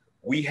result,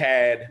 we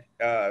had,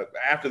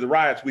 after the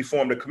riots, we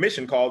formed a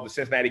commission called the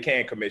Cincinnati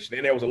Can Commission.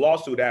 And there was a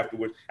lawsuit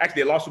afterwards.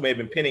 Actually, a lawsuit may have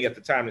been pending at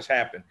the time this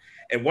happened.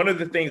 And one of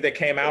the things that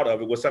came out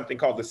of it was something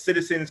called the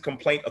Citizens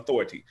Complaint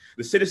Authority.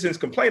 The Citizens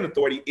Complaint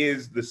Authority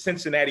is the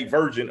Cincinnati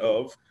version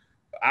of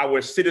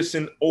our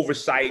Citizen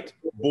Oversight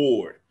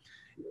Board.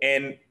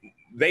 And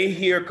they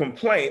hear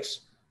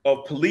complaints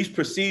of police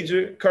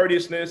procedure,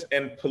 courteousness,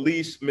 and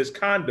police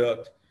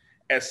misconduct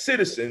as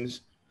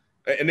citizens.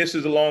 And this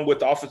is along with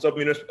the Office of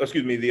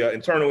the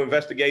Internal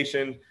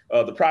Investigation,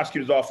 the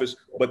Prosecutor's Office.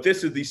 But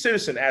this is the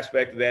citizen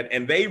aspect of that,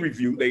 and they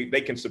review.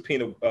 They can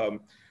subpoena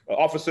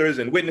officers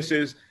and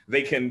witnesses.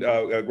 They can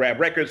grab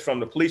records from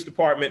the police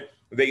department.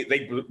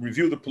 They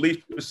review the police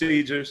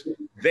procedures.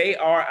 They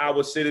are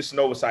our Citizen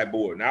Oversight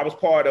Board. And I was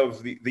part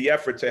of the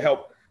effort to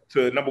help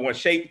to, number one,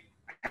 shape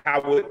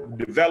how it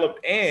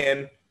developed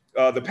and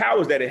the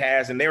powers that it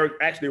has. And they're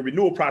actually a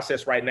renewal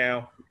process right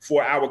now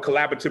for our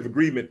collaborative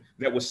agreement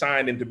that was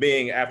signed into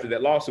being after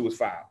that lawsuit was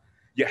filed.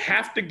 You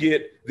have to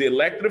get the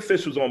elected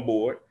officials on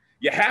board.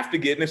 You have to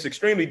get, and it's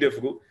extremely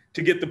difficult,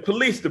 to get the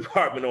police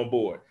department on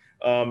board.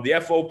 The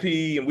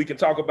FOP, and we can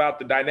talk about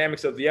the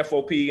dynamics of the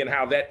FOP and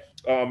how that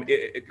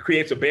it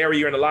creates a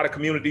barrier in a lot of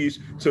communities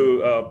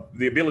to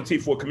the ability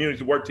for communities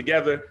to work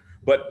together.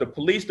 But the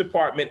police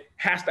department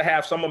has to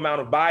have some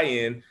amount of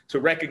buy-in to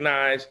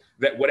recognize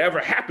that whatever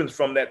happens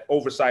from that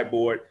oversight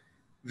board,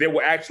 there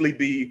will actually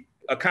be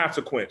a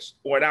consequence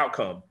or an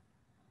outcome.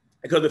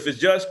 Because if it's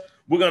just,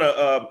 we're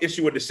gonna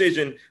issue a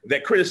decision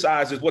that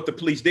criticizes what the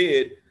police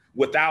did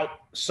without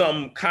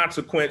some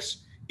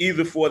consequence,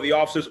 either for the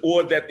officers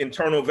or that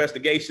internal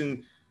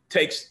investigation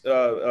takes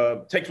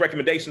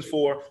recommendations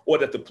for, or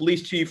that the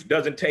police chief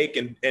doesn't take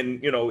and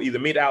either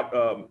mete out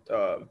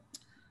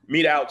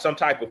some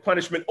type of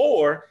punishment,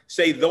 or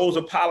say those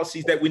are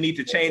policies that we need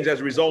to change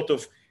as a result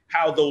of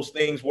how those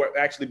things were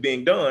actually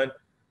being done,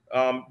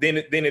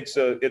 then it's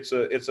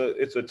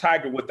a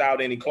tiger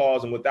without any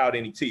claws and without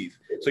any teeth.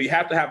 So you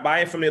have to have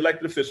buy-in from the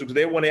elected officials, because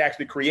they want to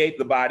actually create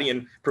the body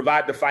and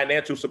provide the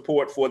financial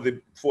support for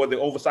the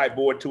oversight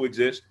board to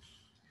exist.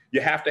 You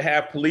have to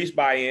have police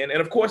buy-in,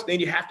 and of course, then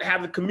you have to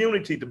have the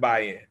community to buy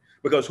in,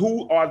 because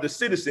who are the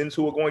citizens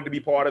who are going to be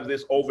part of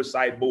this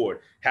oversight board?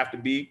 Have to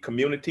be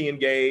community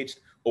engaged,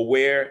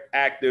 aware,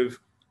 active,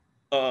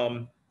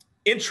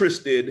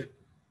 interested,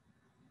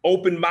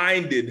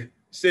 open-minded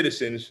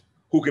citizens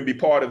who can be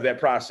part of that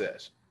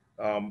process.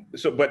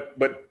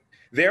 But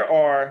there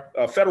are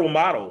federal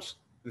models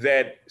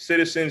that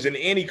citizens in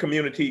any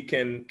community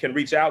can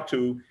reach out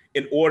to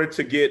in order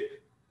to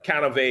get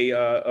kind of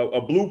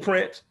a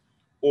blueprint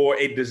or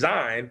a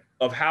design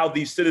of how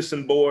these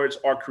citizen boards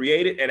are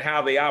created and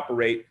how they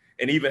operate,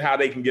 and even how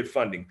they can get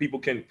funding. People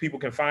can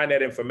find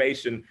that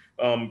information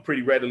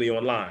pretty readily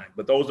online.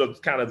 But those are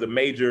kind of the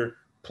major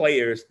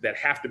players that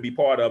have to be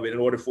part of it in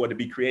order for it to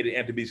be created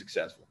and to be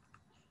successful.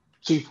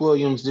 Chief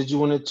Williams, did you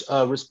want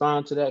to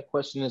respond to that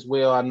question as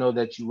well? I know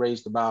that you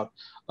raised about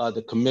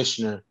the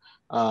commissioner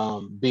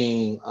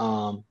being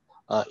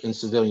in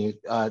civilian.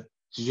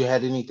 Did you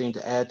have anything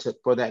to add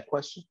for that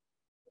question?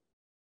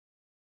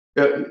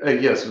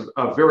 Yes,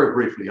 very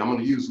briefly. I'm going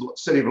to use the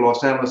city of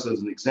Los Angeles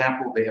as an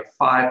example. They have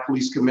 5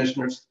 police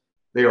commissioners.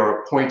 They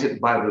are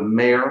appointed by the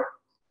mayor.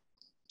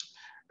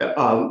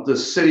 The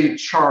city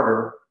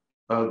charter,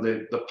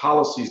 the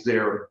policies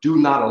there do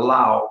not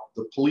allow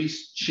the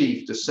police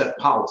chief to set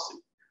policy.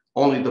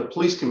 Only the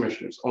police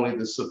commissioners, only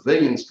the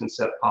civilians can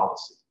set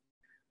policy.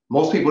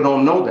 Most people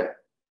don't know that.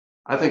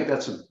 I think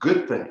that's a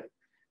good thing.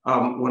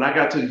 When I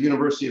got to the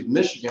University of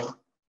Michigan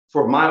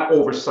for my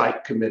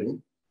oversight committee,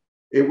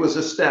 it was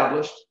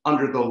established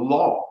under the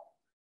law.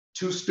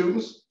 2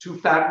 students, 2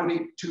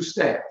 faculty, 2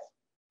 staff.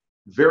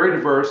 Very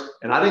diverse,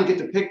 and I didn't get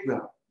to pick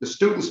them. The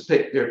students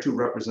picked their 2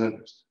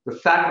 representatives. The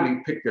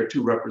faculty picked their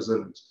 2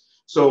 representatives.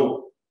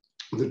 So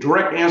the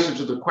direct answer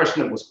to the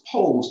question that was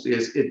posed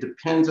is it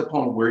depends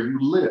upon where you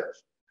live.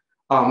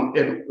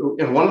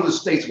 In one of the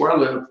states where I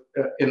live,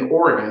 in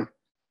Oregon,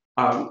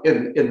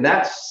 in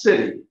that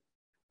city,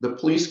 the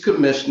police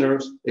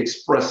commissioners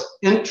express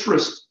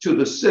interest to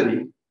the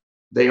city.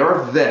 They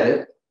are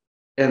vetted,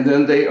 and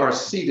then they are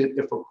seated,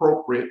 if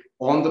appropriate,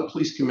 on the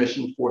police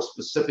commission for a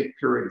specific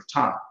period of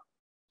time.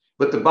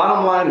 But the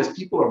bottom line is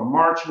people are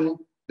marching,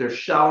 they're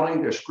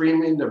shouting, they're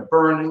screaming, they're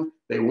burning,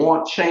 they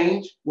want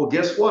change. Well,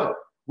 guess what?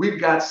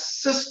 We've got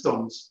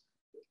systems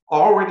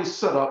already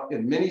set up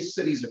in many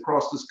cities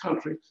across this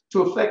country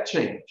to affect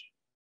change.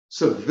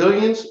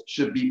 Civilians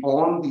should be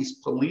on these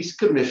police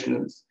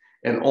commissions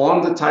and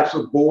on the types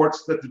of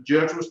boards that the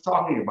judge was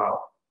talking about.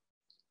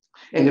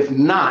 And if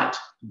not,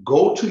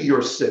 go to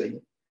your city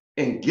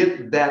and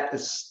get that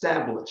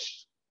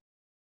established.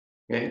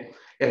 Okay?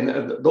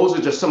 And those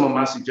are just some of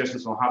my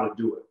suggestions on how to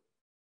do it.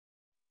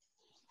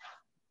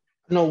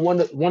 No, one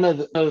of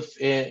the,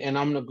 and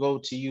I'm going to go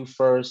to you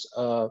first,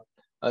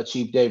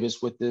 Chief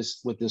Davis, with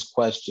this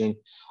question.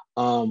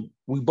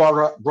 We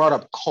brought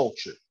up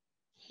culture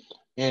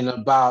and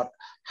about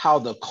how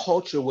the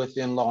culture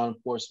within law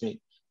enforcement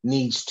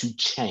needs to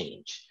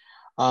change.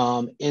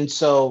 And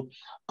so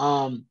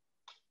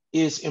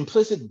is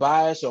implicit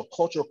bias or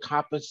cultural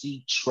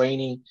competency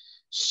training,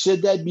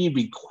 should that be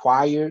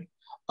required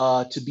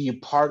to be a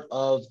part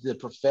of the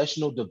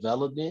professional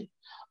development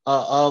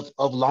of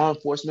law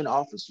enforcement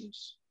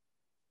officers?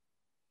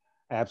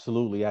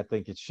 Absolutely, I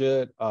think it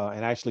should.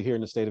 And actually, here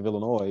in the state of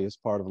Illinois, it's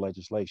part of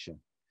legislation.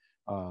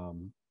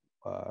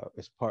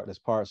 It's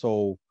part.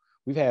 So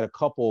we've had a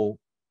couple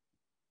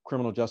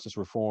criminal justice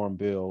reform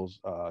bills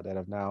that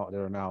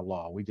are now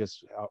law. We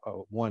just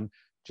one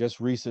just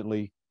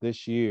recently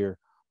this year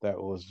that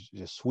was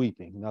just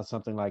sweeping, not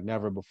something like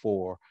never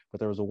before. But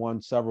there was a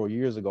one several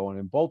years ago, and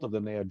in both of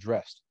them they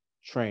addressed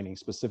training,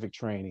 specific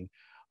training,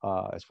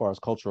 as far as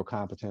cultural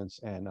competence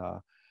and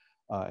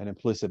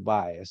implicit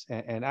bias.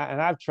 And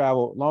I've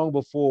traveled long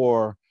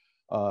before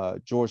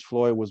George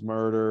Floyd was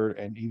murdered,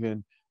 and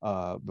even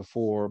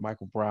before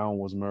Michael Brown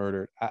was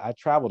murdered. I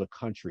traveled the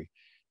country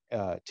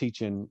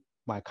teaching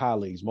my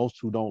colleagues, most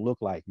who don't look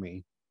like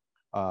me,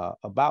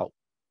 about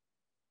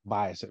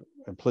bias,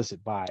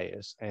 implicit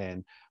bias,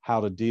 and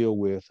how to deal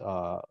with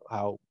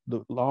how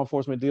the law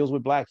enforcement deals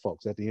with Black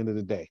folks at the end of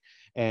the day.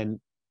 And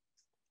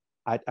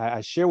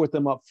I share with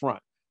them up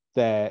front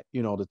that,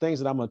 you know, the things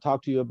that I'm going to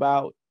talk to you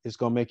about is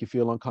going to make you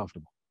feel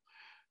uncomfortable.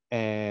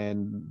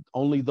 And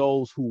only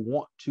those who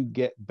want to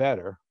get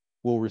better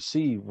will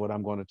receive what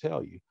I'm going to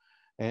tell you,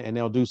 and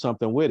they'll do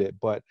something with it.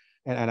 But,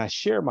 and I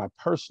share my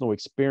personal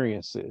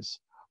experiences,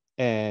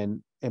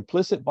 and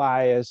implicit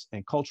bias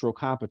and cultural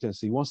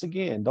competency. Once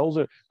again, those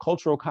are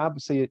cultural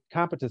competency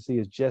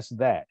is just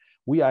that.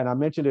 We are, and I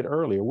mentioned it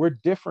earlier, we're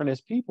different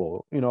as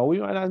people. You know, we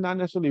are not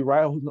necessarily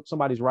right,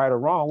 somebody's right or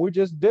wrong. We're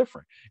just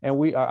different.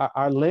 And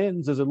our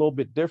lens is a little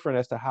bit different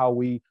as to how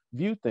we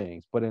view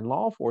things. But in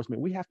law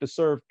enforcement, we have to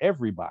serve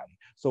everybody.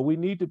 So we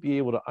need to be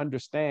able to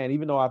understand,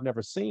 even though I've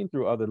never seen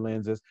through other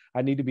lenses,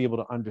 I need to be able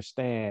to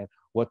understand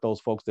what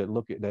those folks that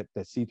look at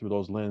that see through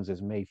those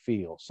lenses may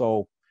feel.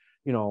 So,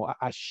 you know,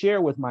 I share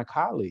with my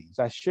colleagues,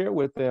 I share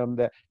with them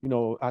that, you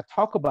know, I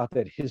talk about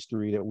that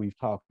history that we've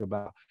talked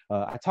about.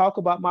 I talk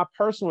about my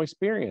personal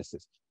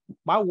experiences,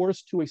 my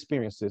worst two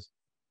experiences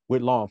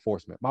with law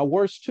enforcement. My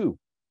worst two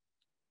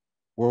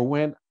were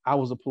when I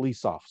was a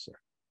police officer.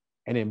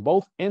 And in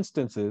both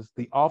instances,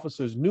 the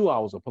officers knew I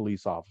was a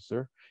police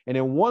officer. And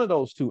in one of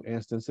those two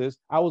instances,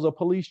 I was a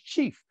police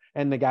chief,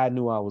 and the guy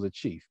knew I was a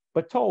chief,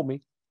 but told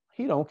me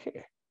he don't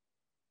care.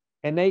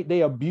 And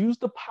they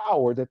abused the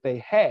power that they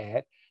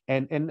had.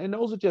 And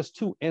those are just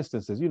two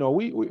instances. You know,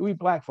 we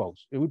Black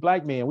folks, we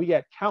Black men, we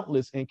got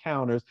countless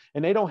encounters,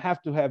 and they don't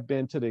have to have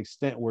been to the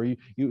extent where you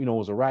know, it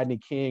was a Rodney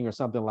King or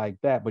something like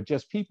that, but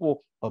just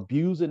people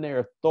abusing their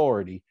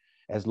authority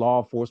as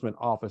law enforcement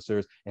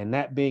officers, and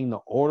that being the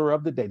order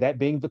of the day, that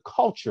being the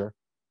culture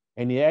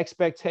and the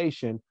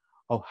expectation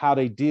of how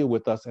they deal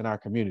with us in our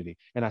community.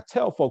 And I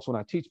tell folks when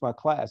I teach my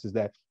classes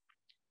that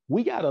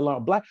we got to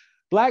learn.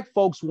 Black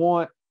folks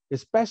want,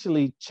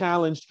 especially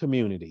challenged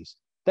communities,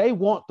 they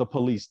want the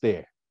police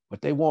there, but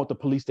they want the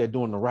police there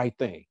doing the right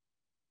thing.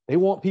 They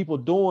want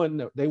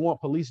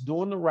police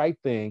doing the right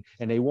thing,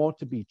 and they want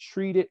to be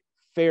treated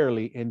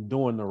fairly in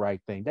doing the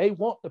right thing. They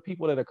want the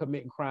people that are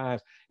committing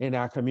crimes in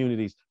our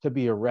communities to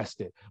be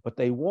arrested, but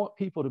they want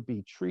people to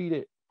be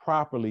treated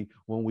properly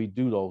when we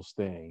do those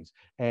things.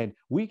 And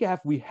we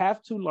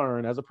have to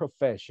learn as a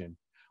profession,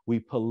 we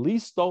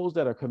police those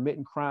that are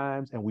committing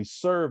crimes, and we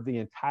serve the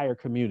entire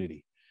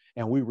community,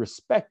 and we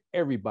respect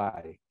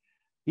everybody.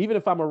 Even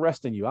if I'm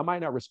arresting you, I might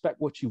not respect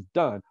what you've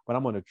done, but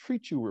I'm going to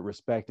treat you with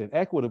respect and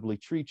equitably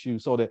treat you,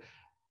 so that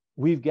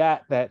we've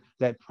got that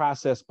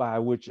process by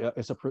which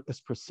it's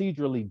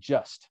procedurally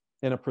just.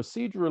 In a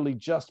procedurally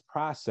just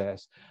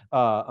process,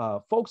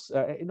 folks,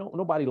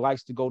 nobody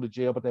likes to go to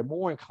jail, but they're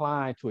more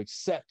inclined to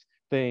accept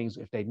things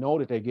if they know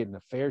that they're getting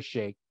a fair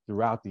shake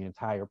throughout the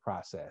entire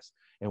process.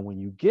 And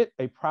when you get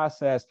a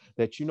process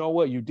that, you know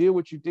what, you did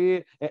what you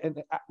did,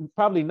 and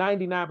probably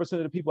 99%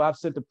 of the people I've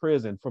sent to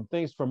prison, from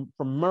things from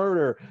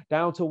murder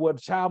down to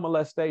what child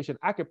molestation,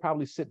 I could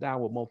probably sit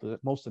down with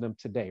most of them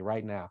today,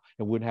 right now,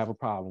 and wouldn't have a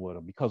problem with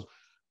them, because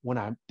when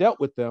I dealt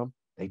with them,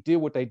 they did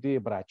what they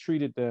did, but I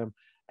treated them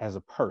as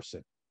a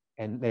person.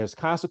 And there's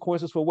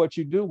consequences for what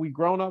you do. We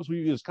grown-ups, we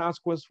use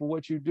consequences for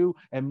what you do,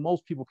 and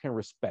most people can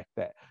respect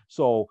that.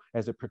 So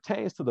as it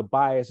pertains to the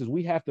biases,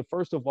 we have to,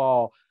 first of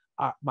all,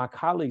 my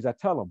colleagues, I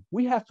tell them,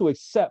 we have to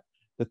accept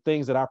the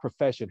things that our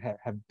profession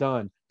have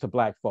done to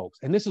Black folks.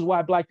 And this is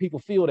why Black people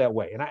feel that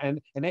way.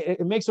 And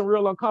it makes them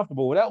real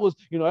uncomfortable. Well, that was,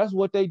 you know, that's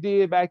what they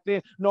did back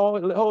then. No,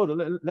 hold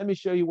on, let me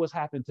show you what's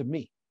happened to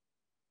me.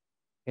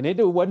 And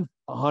it wasn't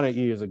 100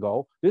 years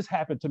ago. This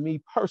happened to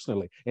me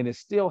personally, and it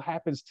still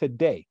happens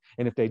today.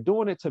 And if they're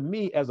doing it to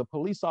me as a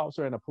police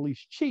officer and a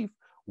police chief,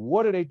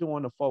 what are they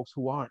doing to folks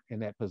who aren't in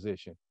that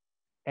position?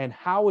 And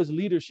how is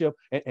leadership,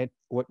 and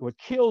what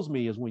kills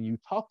me is when you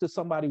talk to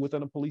somebody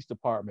within a police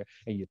department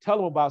and you tell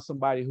them about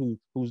somebody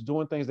who's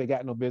doing things they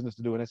got no business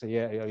to do, and they say,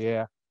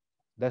 yeah,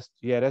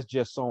 that's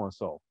just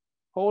so-and-so.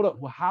 Hold up,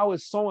 well, how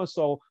is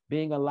so-and-so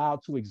being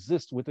allowed to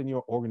exist within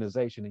your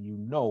organization, and you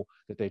know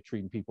that they're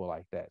treating people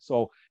like that?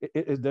 So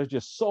there's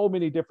just so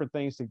many different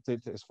things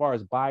as far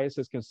as bias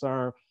is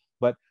concerned,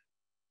 but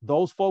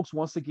Those folks,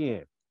 once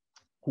again,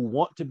 who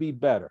want to be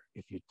better,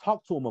 if you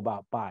talk to them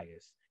about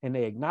bias and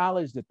they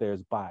acknowledge that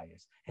there's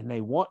bias and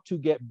they want to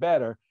get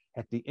better,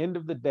 at the end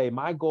of the day,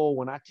 my goal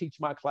when I teach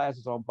my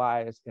classes on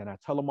bias and I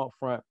tell them up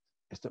front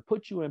is to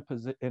put you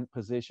in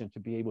position to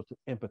be able to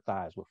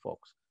empathize with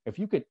folks. If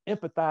you can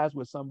empathize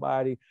with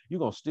somebody, you're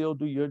going to still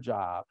do your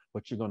job,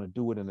 but you're going to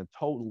do it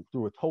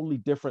through a totally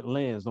different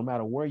lens, no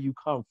matter where you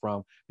come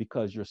from,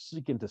 because you're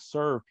seeking to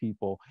serve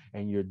people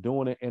and you're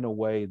doing it in a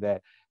way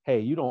that,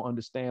 hey, you don't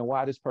understand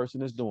why this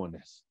person is doing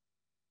this.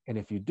 And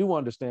if you do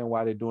understand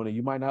why they're doing it,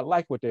 you might not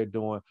like what they're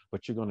doing,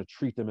 but you're going to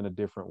treat them in a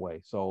different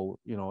way. So,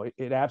 you know,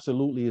 it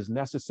absolutely is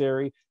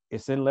necessary.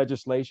 It's in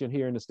legislation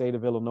here in the state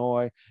of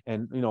Illinois,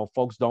 and, you know,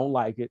 folks don't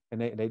like it. And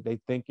they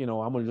think, you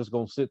know, I'm just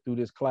going to sit through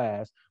this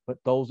class. But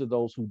those are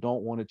those who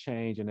don't want to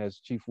change. And as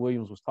Chief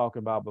Williams was talking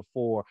about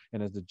before,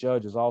 and as the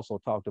judge has also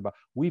talked about,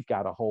 we've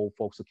got to hold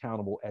folks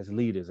accountable as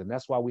leaders. And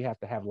that's why we have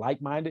to have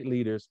like-minded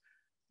leaders,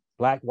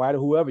 Black, white, or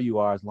whoever you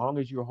are. As long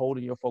as you're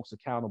holding your folks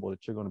accountable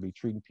that you're going to be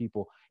treating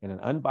people in an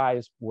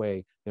unbiased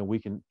way, then we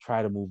can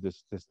try to move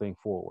this thing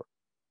forward.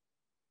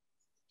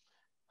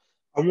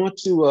 I want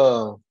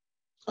to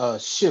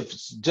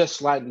shift just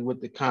slightly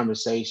with the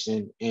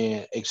conversation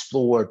and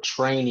explore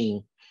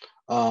training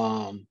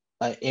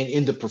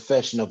in the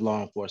profession of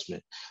law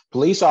enforcement.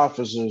 Police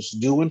officers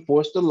do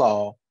enforce the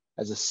law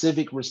as a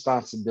civic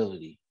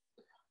responsibility.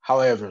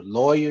 However,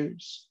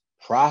 lawyers,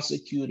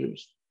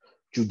 prosecutors,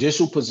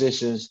 judicial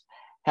positions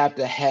have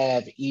to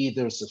have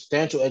either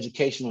substantial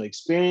educational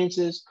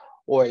experiences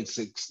or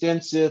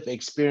extensive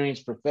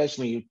experience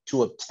professionally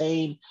to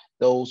obtain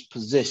those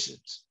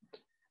positions.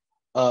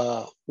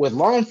 With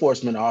law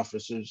enforcement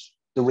officers,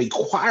 the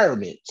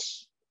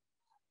requirements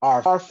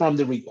are far from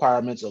the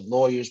requirements of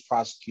lawyers,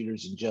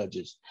 prosecutors, and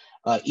judges,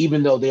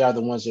 even though they are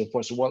the ones that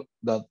enforce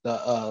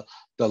the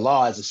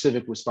law as a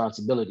civic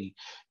responsibility.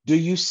 Do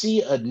you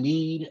see a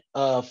need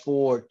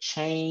for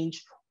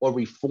change or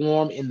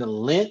reform in the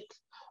length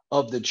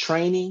of the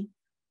training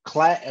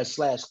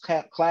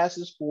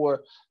classes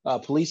for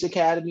police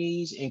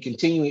academies and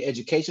continuing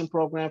education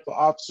program for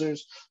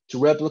officers to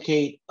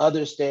replicate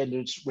other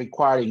standards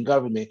required in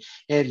government?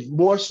 And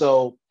more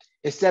so,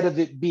 instead of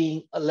it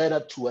being led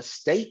up to a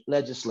state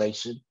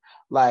legislation,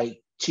 like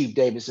Chief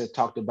Davis had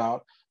talked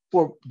about,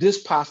 for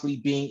this possibly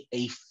being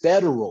a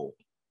federal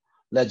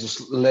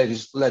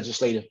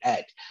legislative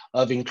act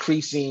of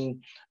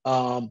increasing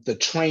the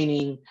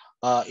training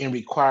and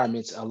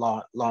requirements of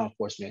law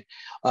enforcement.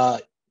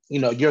 You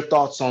know, your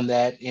thoughts on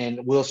that, and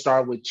we'll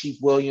start with Chief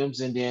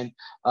Williams, and then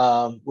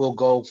we'll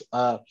go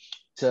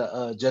to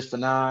Judge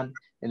Fanon,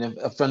 and then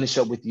finish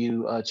up with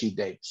you, Chief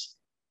Davis.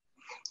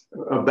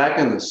 Back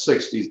in the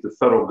 60s, the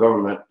federal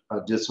government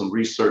did some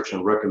research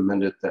and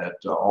recommended that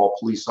all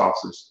police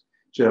officers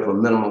should have a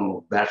minimum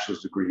of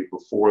bachelor's degree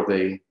before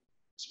they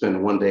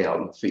spend one day out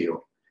in the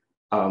field.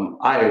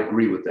 I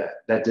agree with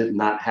that. That did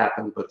not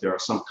happen, but there are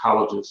some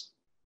colleges,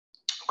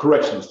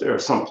 corrections, there are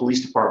some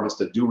police departments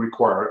that do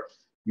require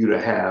you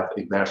to have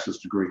a bachelor's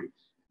degree.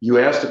 You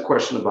asked a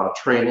question about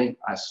training.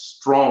 I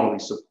strongly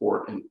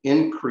support an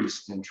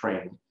increase in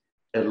training,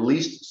 at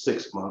least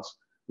 6 months.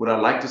 Would I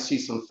like to see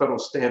some federal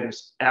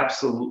standards?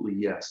 Absolutely,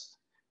 yes.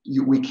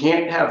 We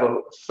can't have a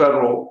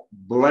federal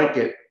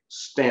blanket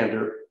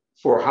standard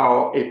for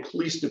how a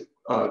police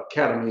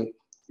academy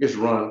is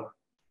run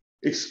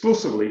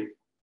exclusively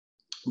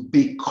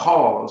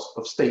because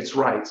of states'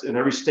 rights, and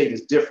every state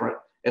is different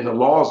and the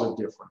laws are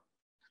different.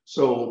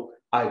 So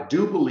I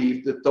do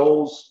believe that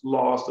those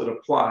laws that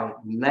apply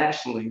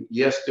nationally,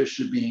 yes, there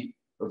should be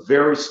a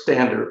very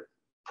standard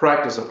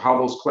practice of how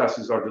those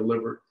classes are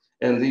delivered.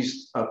 And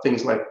these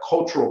things like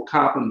cultural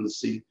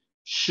competency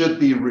should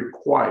be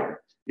required.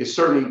 It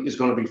certainly is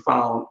going to be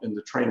found in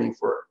the training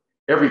for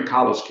every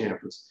college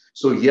campus.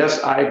 So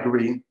yes, I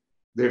agree.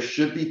 There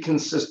should be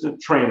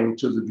consistent training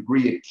to the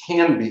degree it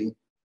can be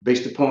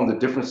based upon the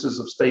differences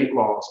of state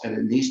laws, and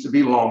it needs to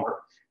be longer.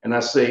 And I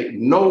say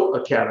no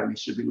academy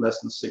should be less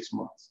than 6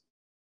 months.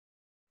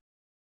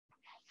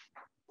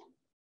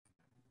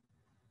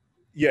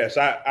 Yes,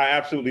 I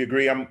absolutely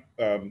agree. I'm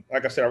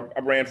like I said, I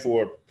ran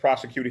for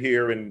prosecutor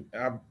here, and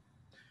I've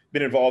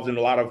been involved in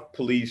a lot of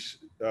police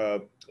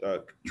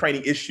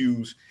training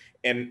issues,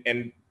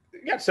 and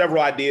got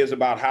several ideas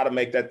about how to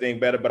make that thing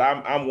better. But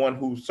I'm one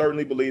who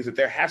certainly believes that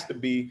there has to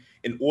be,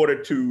 in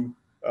order to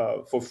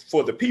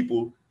for the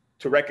people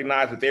to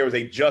recognize that there is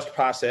a just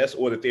process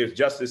or that there's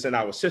justice in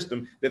our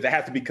system, that there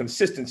has to be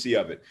consistency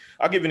of it.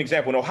 I'll give you an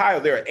example. In Ohio,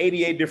 there are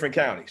 88 different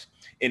counties.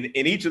 In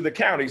each of the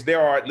counties,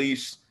 there are at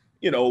least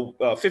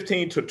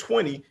 15 to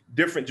 20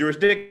 different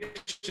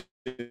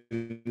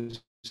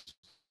jurisdictions,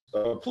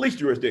 police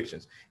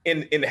jurisdictions.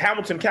 In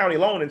Hamilton County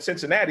alone, in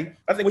Cincinnati,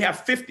 I think we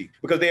have 50,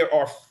 because there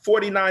are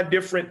 49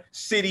 different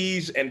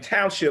cities and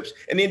townships.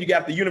 And then you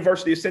got the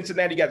University of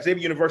Cincinnati, you got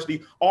Xavier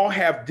University, all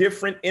have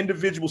different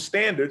individual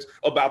standards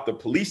about the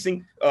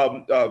policing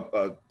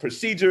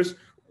procedures,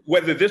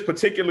 whether this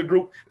particular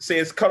group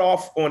says cut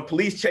off on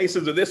police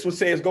chases or this one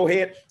says go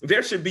ahead,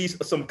 there should be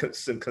some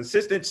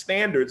consistent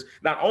standards,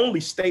 not only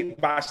state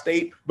by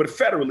state, but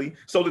federally,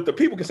 so that the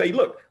people can say,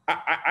 look,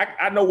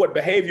 I know what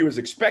behavior is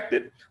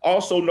expected,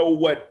 also know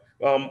what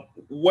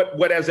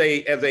as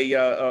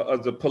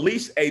a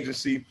police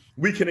agency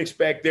we can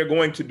expect they're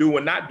going to do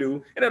and not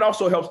do. And it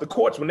also helps the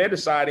courts when they're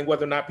deciding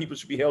whether or not people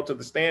should be held to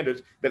the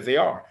standards that they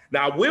are.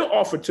 Now, I will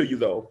offer to you,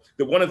 though,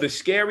 that one of the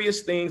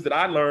scariest things that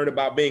I learned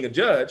about being a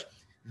judge,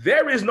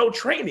 there is no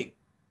training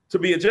to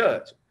be a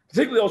judge,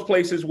 particularly those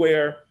places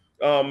where,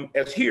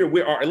 as here,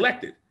 we are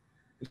elected.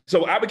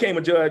 So I became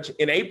a judge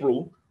in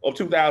April of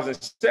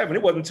 2007.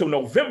 It wasn't until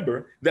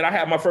November that I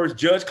had my first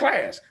judge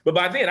class. But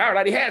by then, I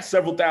already had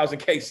several thousand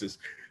cases.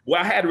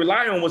 What I had to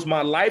rely on was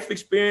my life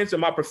experience and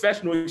my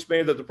professional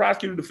experience as a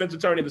prosecutor, defense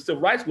attorney, and a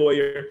civil rights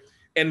lawyer,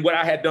 and what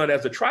I had done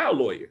as a trial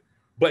lawyer.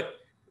 But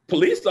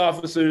police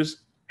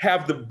officers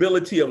have the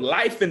ability of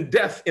life and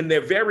death in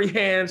their very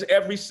hands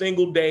every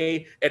single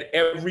day at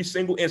every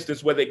single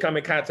instance where they come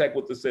in contact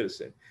with the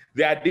citizen.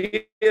 The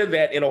idea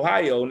that in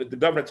Ohio, and the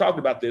governor talked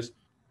about this,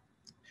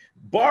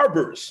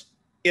 barbers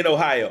in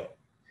Ohio,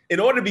 in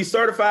order to be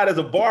certified as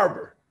a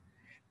barber,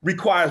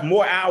 requires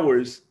more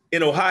hours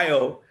in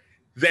Ohio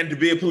than to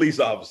be a police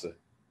officer.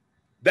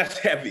 That's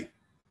heavy.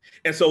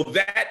 And so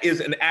that is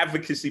an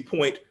advocacy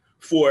point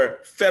for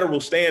federal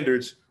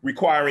standards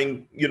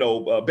requiring,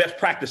 best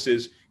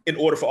practices in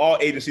order for all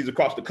agencies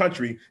across the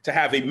country to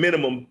have a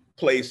minimum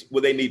place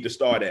where they need to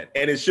start at.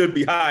 And it should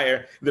be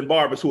higher than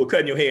barbers who are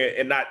cutting your hair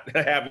and not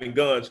having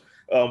guns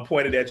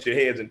pointed at your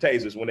heads and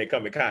tasers when they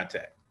come in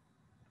contact.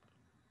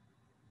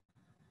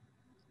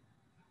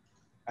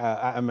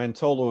 I'm in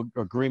total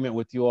agreement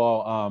with you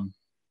all.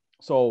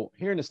 So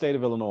here in the state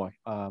of Illinois,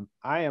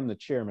 I am the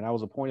chairman. I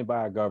was appointed by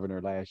our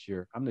governor last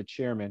year. I'm the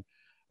chairman,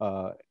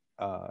 and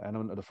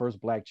I'm the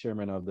first Black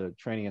chairman of the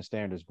Training and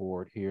Standards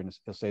Board here in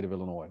the state of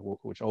Illinois,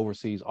 which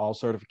oversees all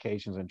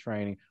certifications and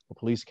training for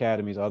police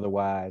academies,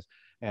 otherwise.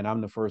 And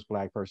I'm the first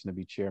Black person to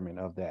be chairman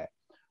of that.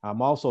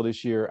 Also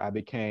this year, I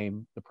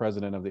became the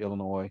president of the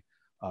Illinois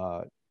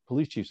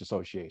Police Chiefs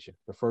Association,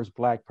 the first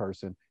Black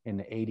person in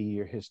the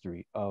 80-year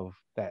history of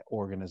that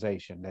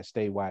organization, that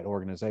statewide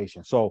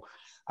organization. So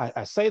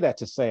I say that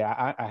to say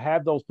I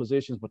have those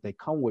positions, but they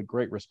come with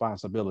great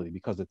responsibility,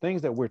 because the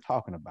things that we're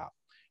talking about,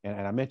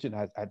 and I mentioned,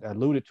 I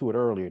alluded to it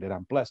earlier, that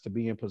I'm blessed to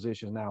be in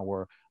positions now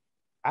where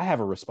I have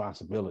a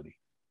responsibility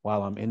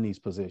while I'm in these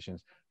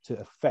positions to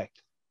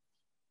affect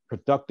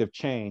productive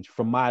change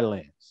from my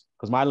lens,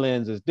 because my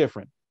lens is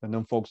different than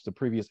them folks the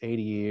previous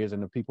 80 years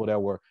and the people that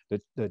were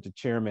the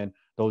chairman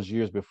those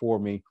years before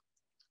me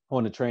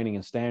on the Training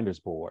and Standards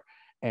Board.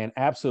 And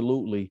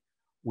absolutely,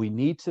 we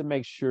need to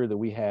make sure that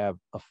we have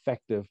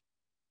effective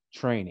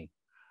training.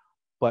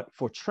 But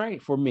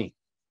for me,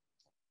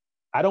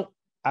 I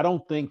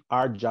don't think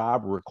our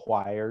job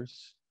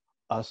requires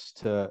us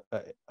to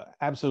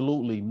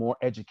absolutely more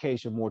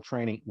education, more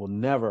training will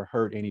never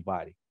hurt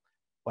anybody.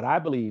 But I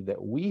believe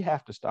that we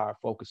have to start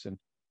focusing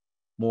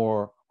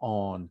more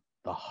on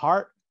the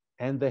heart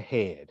and the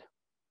head.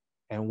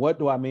 And what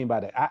do I mean by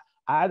that?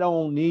 I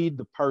don't need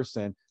the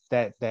person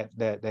that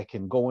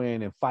can go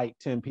in and fight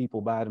 10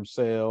 people by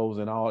themselves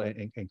and all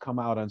and come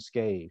out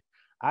unscathed.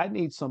 I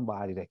need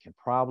somebody that can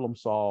problem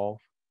solve,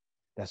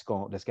 that's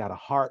got a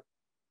heart,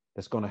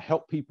 that's going to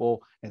help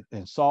people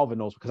in solving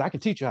those, because I can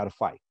teach you how to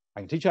fight.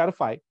 I can teach you how to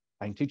fight.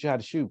 I can teach you how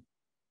to shoot,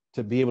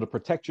 to be able to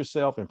protect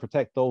yourself and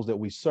protect those that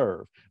we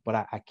serve. But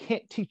I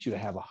can't teach you to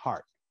have a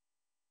heart.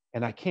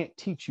 And I can't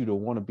teach you to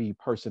want to be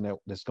a person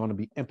that's going to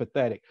be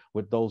empathetic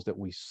with those that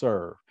we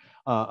serve.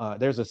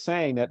 There's a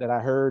saying that I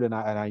heard, and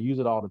I use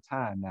it all the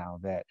time now,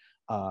 that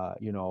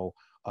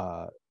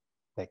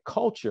that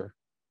culture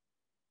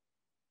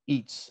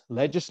eats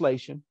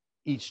legislation,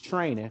 eats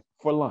training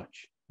for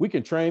lunch. We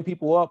can train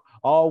people up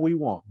all we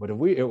want, but if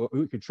we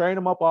can train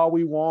them up all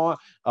we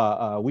want,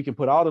 we can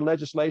put all the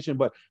legislation.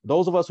 But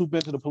those of us who've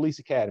been to the police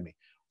academy,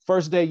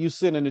 first day you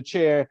sit in the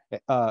chair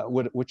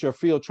with your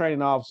field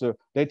training officer,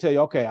 they tell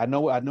you, okay, I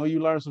know you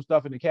learned some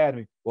stuff in the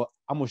academy. Well,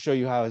 I'm gonna show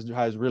you how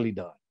it's really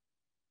done.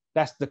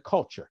 That's the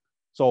culture.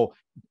 So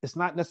it's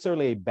not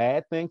necessarily a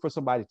bad thing for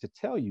somebody to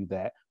tell you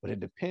that, but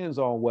it depends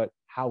on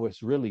how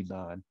it's really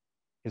done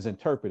is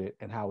interpreted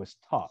and how it's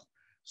taught.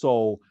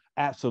 So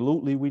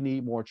absolutely, we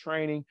need more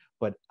training,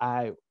 but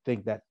I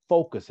think that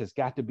focus has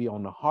got to be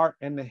on the heart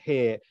and the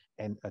head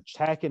and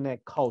attacking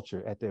that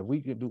culture. We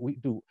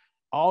do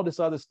all this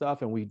other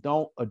stuff and we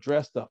don't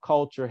address the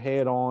culture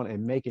head on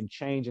and making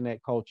change in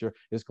that culture,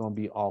 it's going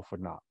to be all for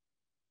naught.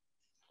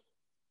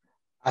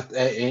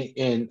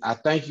 And I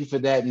thank you for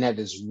that. And that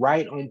is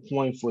right on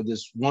point for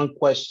this one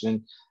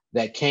question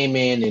that came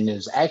in and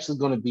is actually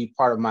going to be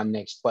part of my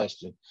next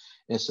question.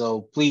 And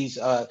so please,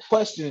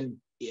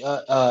 question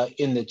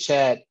in the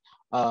chat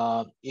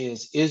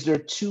is there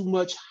too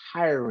much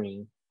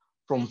hiring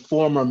from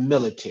former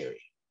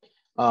military?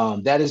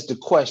 That is the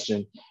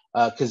question,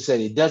 because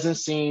it doesn't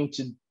seem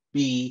to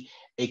be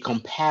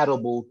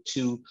compatible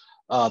to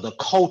the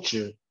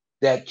culture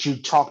that you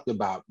talked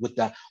about with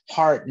the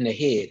heart and the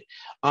head.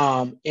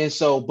 And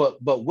so,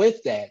 but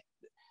with that,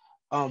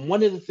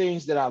 one of the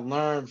things that I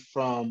learned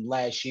from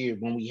last year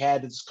when we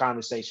had this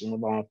conversation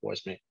with law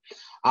enforcement,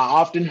 I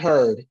often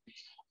heard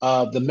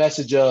the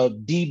message of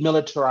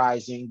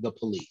demilitarizing the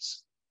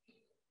police.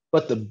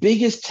 But the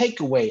biggest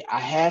takeaway I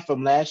had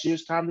from last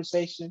year's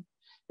conversation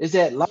is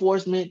that law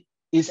enforcement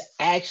is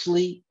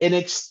actually an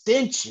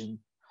extension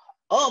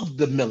of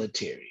the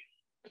military.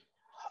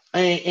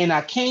 And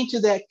I came to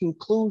that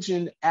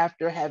conclusion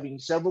after having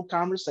several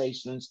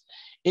conversations.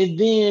 And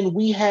then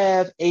we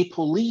have a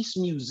police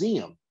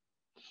museum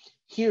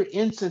here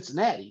in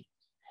Cincinnati.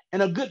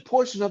 And a good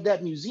portion of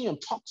that museum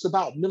talks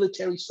about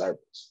military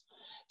service.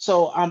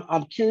 So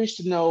I'm curious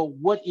to know,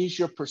 what is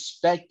your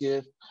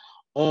perspective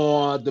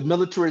on the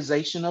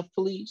militarization of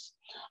police,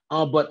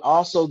 but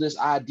also this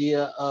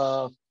idea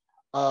of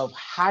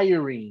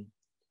hiring,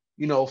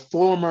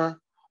 former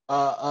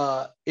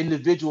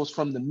individuals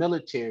from the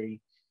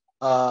military,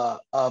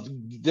 of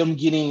them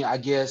getting, I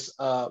guess,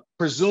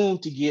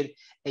 presumed to get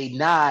a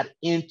nod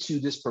into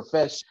this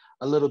profession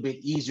a little bit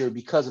easier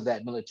because of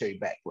that military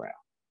background.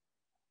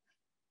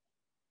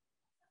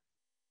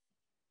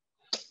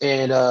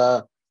 And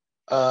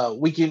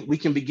we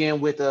can begin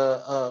with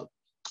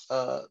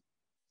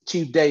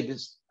Chief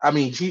Davis.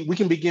 We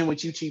can begin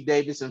with you, Chief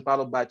Davis, and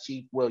followed by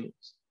Chief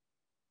Williams.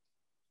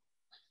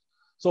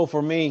 So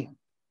for me,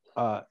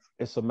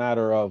 it's a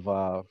matter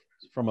of,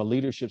 from a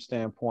leadership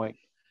standpoint,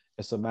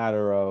 it's a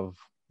matter of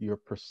your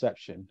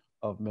perception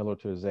of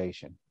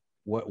militarization.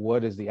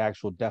 What is the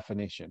actual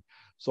definition?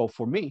 So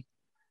for me,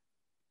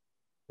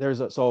 there's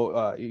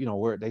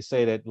where they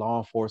say that law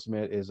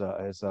enforcement is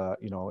it's a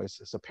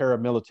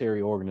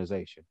paramilitary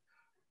organization.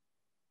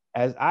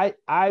 As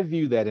I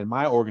view that in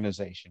my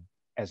organization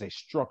as a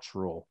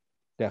structural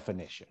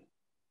definition.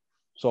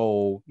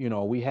 So,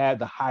 we have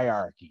the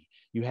hierarchy,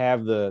 you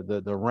have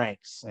the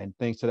ranks and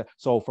things to that.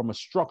 So from a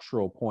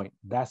structural point,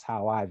 that's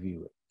how I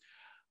view it.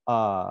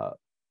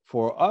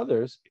 For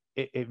others,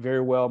 it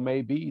very well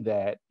may be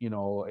that,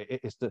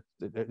 it's the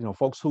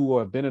folks who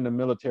have been in the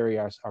military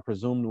are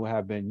presumed to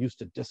have been used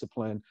to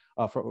discipline,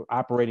 for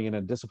operating in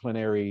a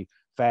disciplinary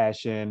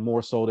fashion,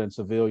 more so than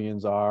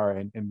civilians are,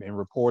 and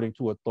reporting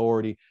to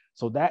authority.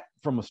 So that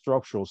from a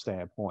structural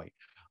standpoint.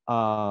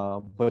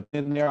 But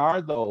then there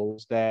are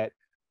those that,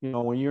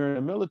 when you're in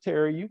the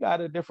military, you got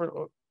a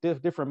different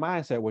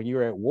mindset when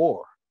you're at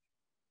war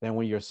than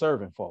when you're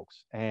serving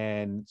folks.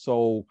 And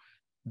so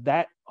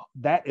that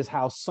is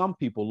how some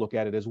people look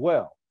at it as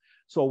well.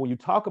 So when you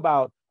talk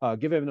about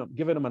giving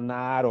them a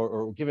nod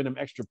or giving them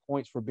extra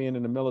points for being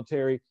in the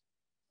military,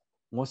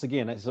 once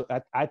again,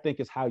 I think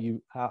it's how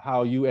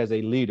you as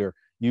a leader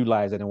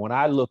utilize it. And when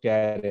I look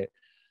at it,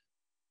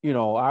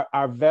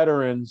 our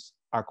veterans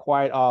are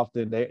quite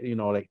often,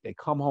 they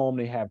come home,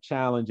 they have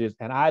challenges,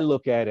 and I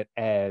look at it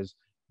as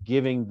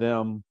giving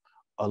them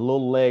a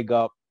little leg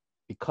up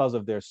because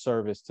of their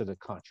service to the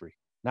country,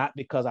 not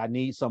because I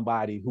need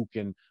somebody who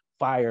can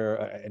fire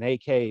an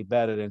AK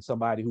better than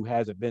somebody who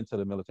hasn't been to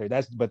the military.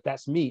 But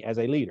that's me as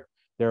a leader.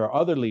 There are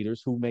other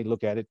leaders who may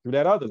look at it through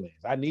that other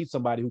lens. I need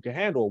somebody who can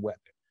handle a weapon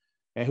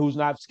and who's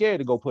not scared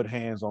to go put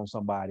hands on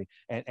somebody.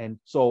 And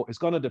so it's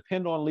going to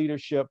depend on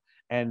leadership.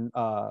 And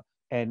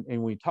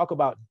when we talk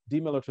about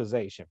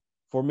demilitarization,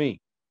 for me,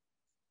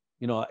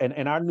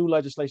 and our new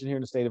legislation here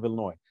in the state of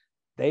Illinois,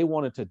 they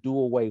wanted to do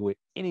away with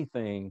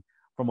anything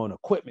from an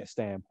equipment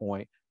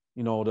standpoint.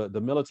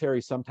 The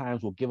military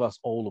sometimes will give us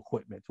old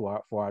equipment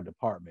for our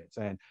departments.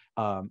 And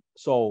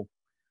so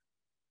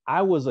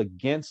I was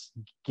against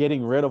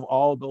getting rid of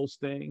all those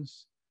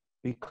things,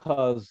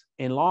 because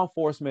in law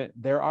enforcement,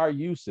 there are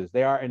uses.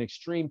 There are in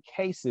extreme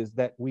cases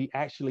that we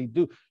actually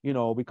do,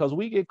 because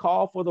we get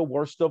called for the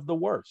worst of the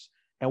worst.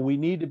 And we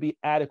need to be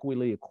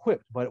adequately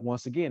equipped. But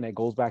once again, that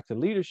goes back to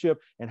leadership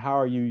and how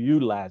are you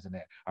utilizing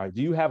that? All right,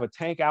 do you have a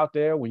tank out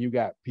there when you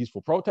got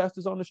peaceful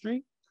protesters on the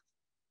street?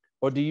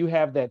 Or do you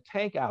have that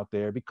tank out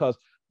there because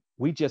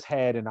we just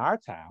had in our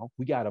town,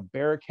 we got a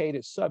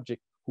barricaded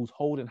subject who's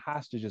holding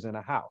hostages in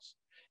a house?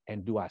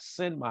 And do I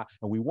send and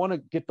we want to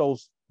get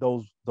those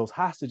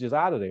hostages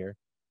out of there.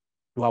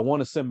 Do I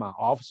want to send my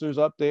officers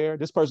up there?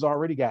 This person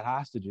already got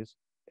hostages.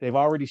 They've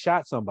already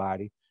shot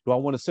somebody. Do I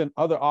want to send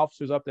other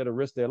officers up there to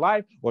risk their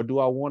life? Or do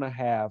I want to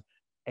have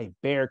a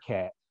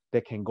Bearcat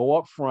that can go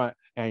up front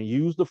and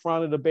use the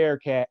front of the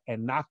Bearcat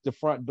and knock the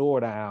front door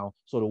down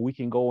so that we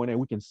can go in there,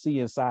 we can see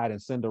inside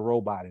and send a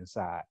robot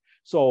inside?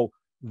 So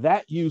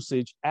that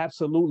usage,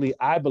 absolutely,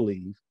 I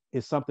believe,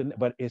 is something,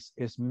 but it's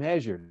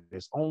measured.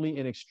 It's only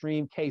in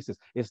extreme cases.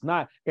 It's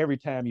not every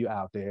time you're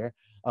out there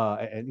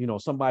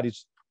and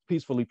somebody's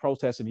peacefully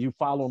protesting, you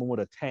follow them with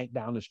a tank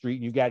down the street,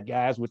 and you got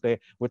guys with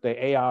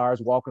their ARs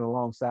walking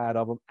alongside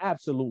of them.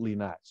 Absolutely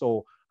not.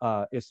 So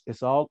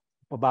it's all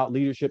about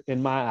leadership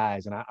in my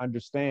eyes. And I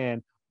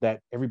understand that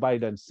everybody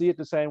doesn't see it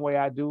the same way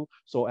I do.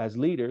 So as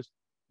leaders,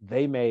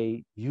 they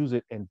may use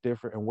it in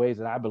ways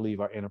that I believe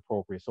are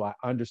inappropriate. So I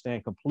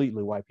understand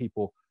completely why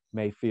people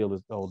may feel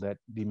as though that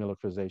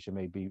demilitarization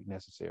may be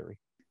necessary.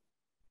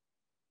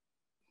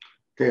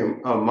 Okay,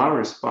 my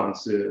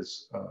response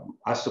is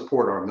I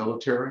support our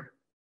military,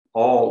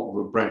 all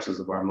the branches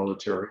of our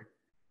military.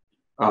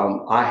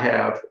 I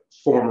have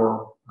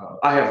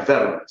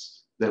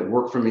veterans that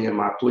work for me in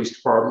my police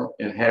department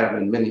and have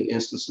in many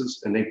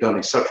instances, and they've done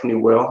exceptionally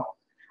well.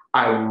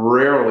 I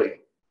rarely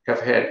have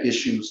had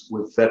issues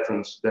with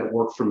veterans that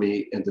work for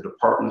me in the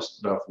departments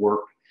that I've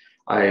worked.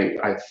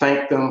 I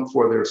thank them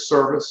for their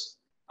service.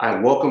 I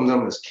welcome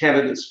them as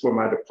candidates for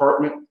my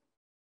department.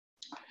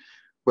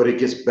 But it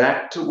gets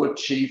back to what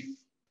Chief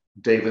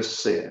Davis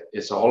said.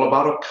 It's all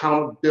about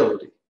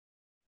accountability,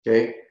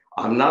 okay?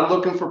 I'm not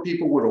looking for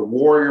people with a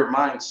warrior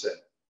mindset.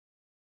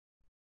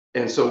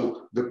 And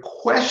so the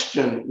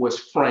question was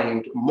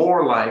framed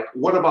more like,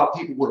 what about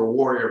people with a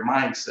warrior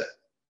mindset?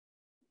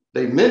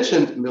 They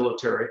mentioned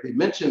military, they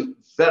mentioned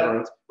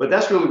veterans, but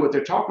that's really what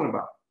they're talking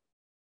about,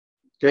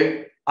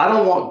 okay? I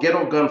don't want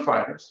ghetto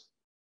gunfighters,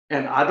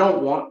 and I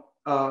don't want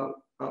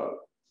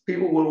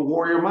people with a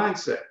warrior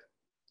mindset.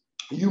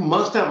 You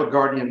must have a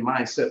guardian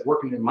mindset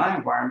working in my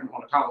environment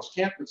on a college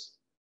campus.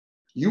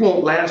 You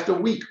won't last a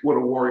week with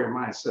a warrior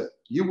mindset.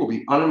 You will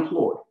be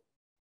unemployed.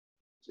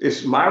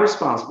 It's my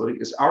responsibility,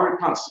 it's our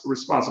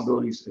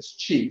responsibilities as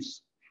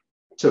chiefs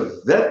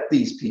to vet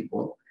these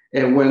people,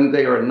 and when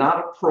they are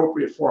not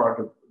appropriate for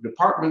our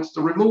departments,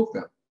 to remove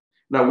them.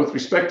 Now, with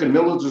respect to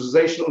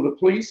militarization of the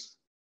police,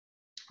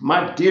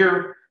 my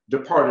dear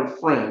departed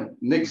friend,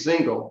 Nick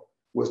Zingo,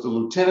 was the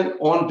lieutenant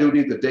on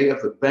duty the day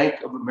of the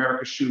Bank of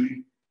America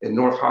shooting in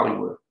North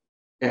Hollywood.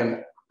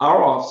 And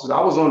our officers,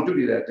 I was on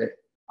duty that day.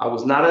 I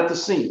was not at the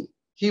scene,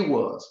 he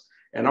was.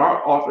 And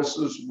our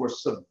officers were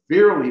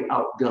severely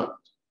outgunned.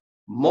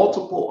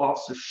 Multiple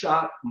officers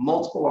shot,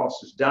 multiple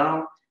officers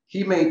down.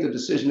 He made the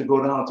decision to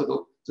go down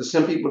to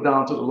send people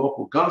down to the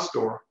local gun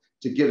store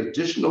to get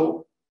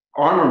additional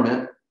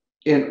armament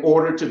in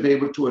order to be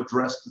able to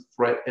address the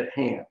threat at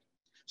hand.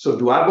 So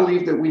do I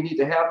believe that we need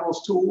to have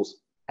those tools?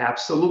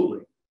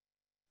 Absolutely.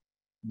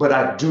 But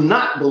I do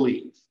not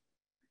believe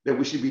that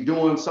we should be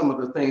doing some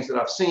of the things that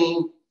I've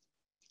seen,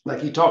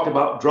 like he talked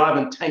about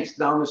driving tanks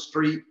down the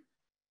street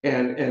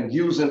and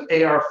using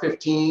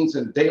AR-15s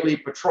and daily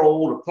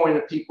patrol to point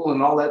at people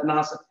and all that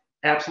nonsense.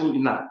 Absolutely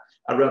not.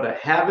 I'd rather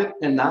have it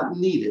and not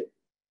need it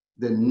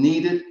than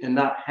need it and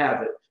not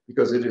have it,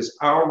 because it is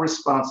our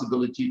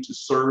responsibility to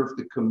serve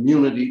the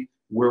community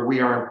where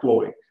we are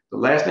employed. The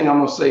last thing I'm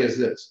gonna say is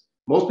this.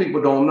 Most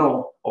people don't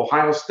know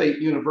Ohio State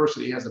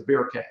University has a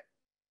Bearcat.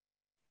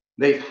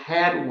 They've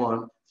had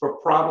one for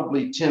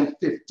probably 10,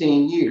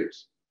 15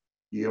 years.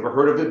 You ever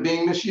heard of it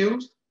being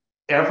misused?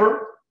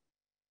 Ever?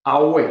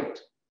 I'll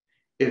wait.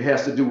 It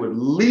has to do with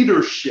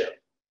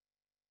leadership,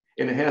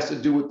 and it has to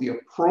do with the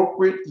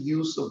appropriate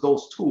use of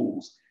those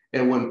tools.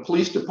 And when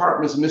police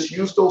departments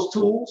misuse those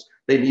tools,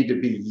 they need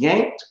to be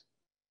yanked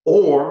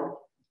or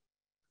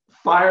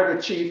fire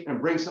the chief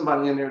and bring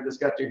somebody in there that's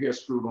got their hair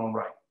screwed on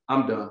right.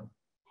 I'm done.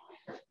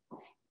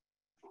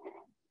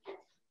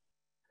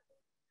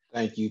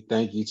 Thank you,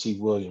 Chief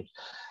Williams.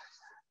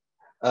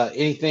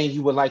 Anything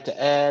you would like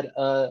to add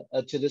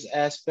to this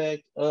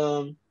aspect,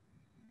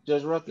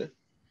 Judge Rucker?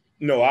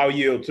 No, I'll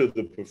yield to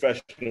the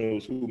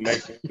professionals who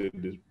make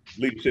the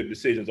leadership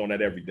decisions on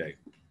that every day.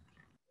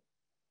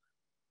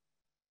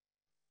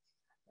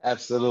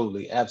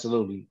 Absolutely,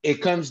 absolutely.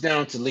 It comes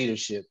down to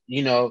leadership.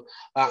 You know,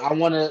 I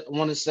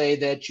want to say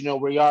that, you know,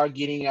 we are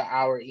getting an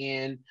hour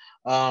in,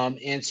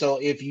 and so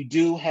if you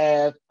do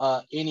have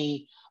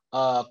any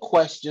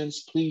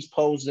questions, please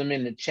pose them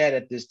in the chat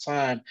at this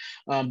time.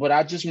 But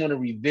I just want to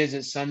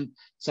revisit some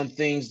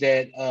things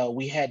that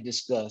we had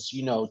discussed.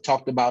 You know,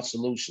 talked about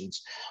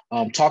solutions,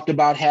 talked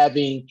about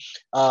having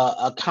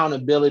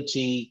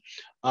accountability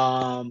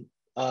by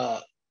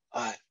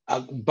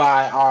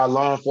our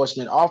law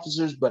enforcement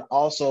officers, but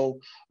also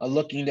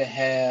looking to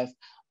have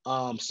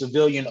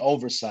civilian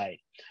oversight.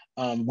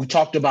 We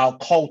talked about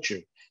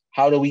culture.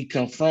 How do we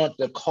confront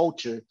the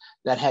culture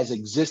that has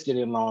existed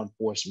in law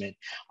enforcement?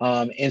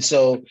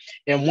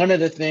 And one of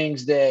the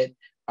things that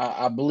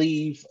I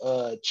believe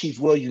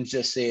Chief Williams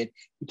just said,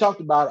 he talked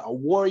about a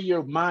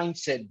warrior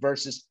mindset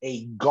versus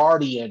a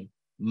guardian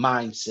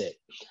mindset.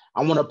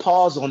 I want to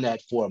pause on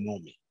that for a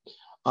moment.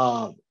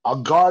 A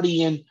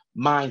guardian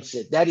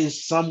mindset, that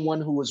is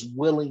someone who is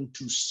willing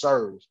to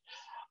serve.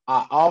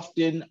 I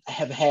often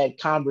have had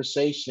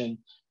conversation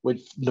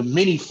with the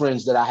many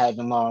friends that I have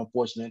in law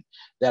enforcement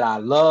that I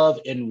love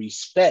and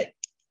respect.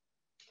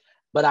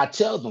 But I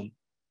tell them,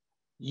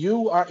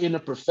 you are in a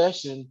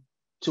profession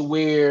to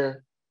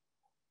where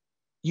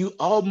you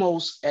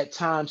almost at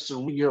times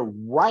surrender your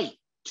right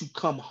to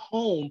come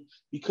home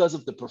because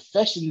of the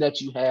profession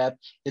that you have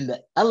and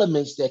the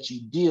elements that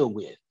you deal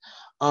with.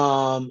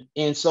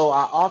 And so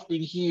I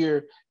often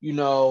hear, you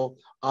know,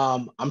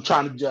 I'm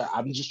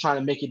just trying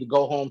to make it to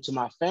go home to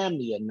my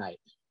family at night.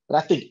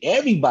 But I think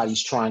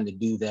everybody's trying to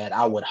do that,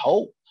 I would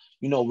hope,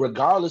 you know,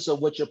 regardless of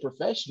what your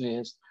profession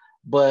is.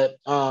 But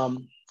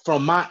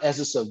as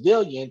a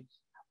civilian,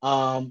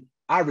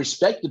 I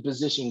respect the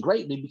position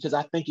greatly because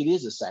I think it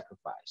is a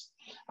sacrifice.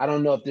 I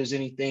don't know if there's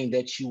anything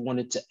that you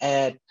wanted to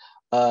add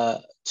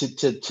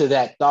to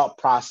that thought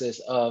process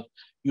of,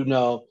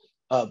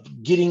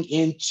 getting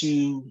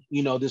into,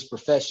 this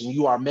profession.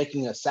 You are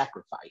making a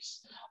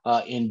sacrifice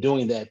in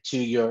doing that to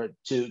your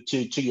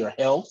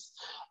health,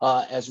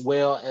 as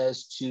well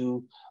as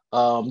to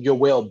your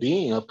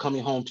well-being of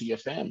coming home to your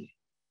family.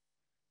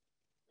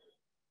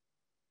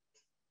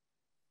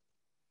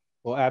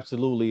 Well,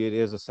 absolutely, it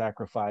is a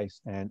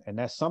sacrifice, and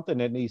that's something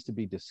that needs to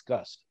be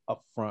discussed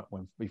up front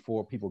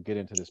before people get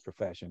into this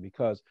profession,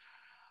 because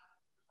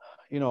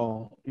you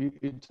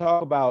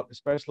talk about,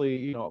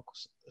 especially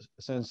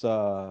since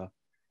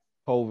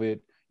COVID,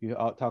 you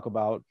talk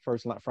about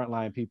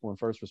frontline people and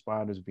first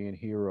responders being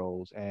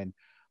heroes, and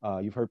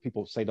you've heard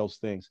people say those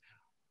things,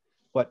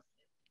 but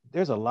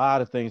there's a lot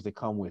of things that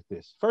come with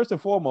this. First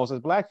and foremost, as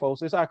Black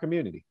folks, it's our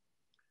community.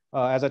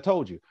 As I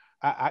told you,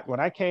 when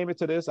I came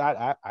into this,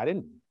 I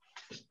didn't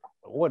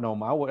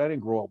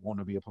grow up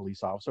wanting to be a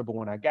police officer, but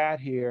when I got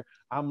here,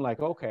 I'm like,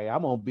 okay,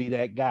 I'm gonna be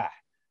that guy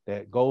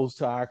that goes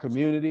to our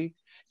community,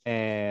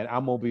 and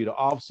I'm gonna be the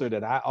officer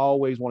that I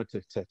always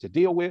wanted to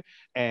deal with,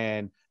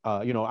 and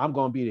I'm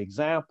gonna be the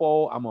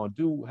example. I'm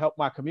gonna help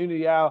my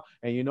community out,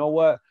 and you know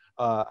what?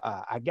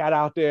 I got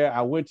out there,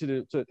 I went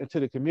to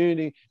the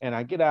community, and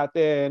I get out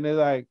there, and they're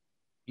like,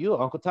 "You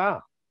Uncle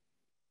Tom,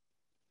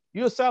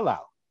 you a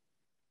sellout.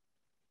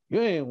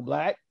 You ain't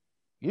Black,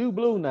 you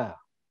blue now."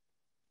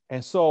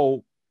 And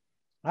so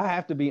I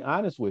have to be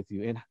honest with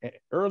you. And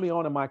early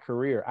on in my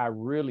career, I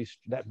really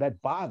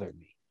that bothered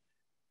me.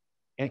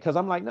 And because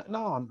I'm like,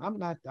 no, I'm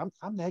not.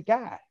 I'm that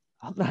guy.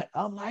 I'm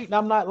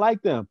not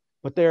like them.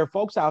 But there are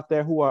folks out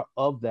there who are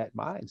of that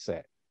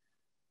mindset,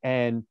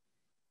 and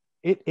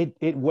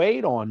it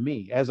weighed on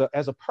me as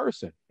a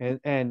person.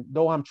 And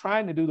though I'm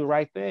trying to do the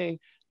right thing,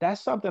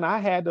 that's something I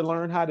had to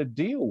learn how to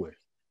deal with,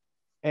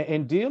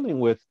 and dealing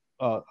with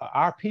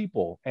our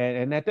people,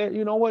 and that there,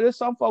 there's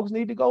some folks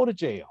need to go to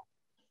jail,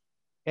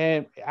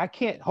 and I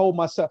can't hold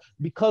myself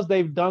because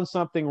they've done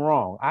something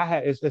wrong.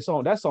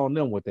 That's on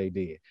them what they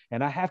did,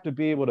 and I have to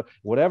be able to,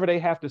 whatever they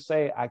have to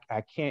say,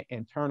 I can't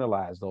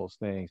internalize those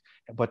things.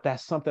 But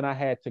that's something I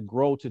had to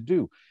grow to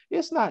do.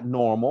 It's not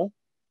normal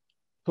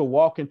to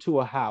walk into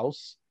a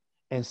house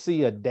and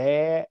see a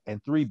dad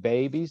and 3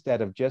 babies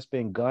that have just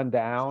been gunned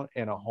down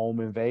in a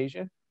home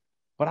invasion.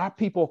 But our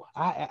people,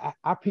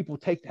 our people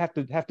have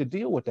to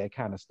deal with that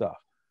kind of stuff.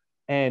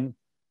 And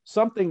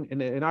something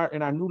in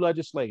our new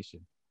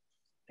legislation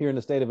here in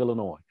the state of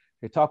Illinois,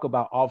 they talk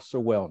about officer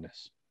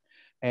wellness.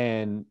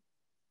 And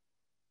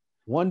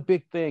one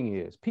big thing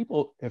is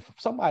if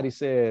somebody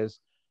says,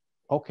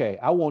 okay,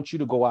 I want you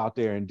to go out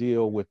there and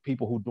deal with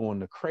people who are doing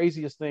the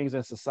craziest things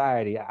in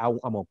society, I'm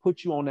gonna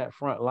put you on that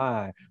front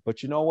line.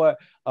 But you know what?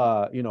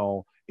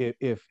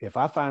 If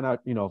I find out,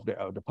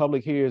 if the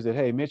public hears that,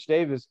 hey, Mitch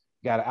Davis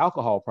got an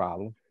alcohol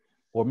problem,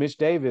 or Mitch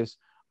Davis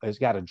has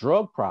got a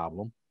drug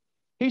problem,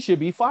 he should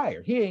be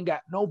fired. He ain't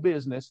got no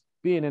business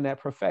being in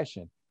that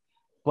profession.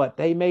 But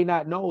they may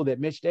not know that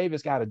Mitch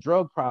Davis got a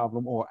drug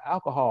problem or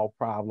alcohol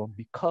problem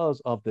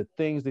because of the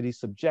things that he's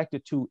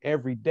subjected to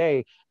every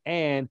day.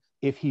 And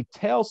if he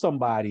tells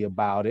somebody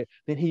about it,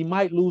 then he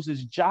might lose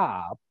his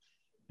job,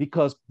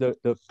 because the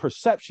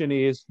perception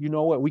is, you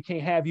know what, we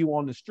can't have you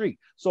on the street.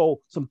 So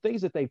some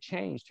things that they've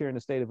changed here in the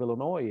state of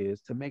Illinois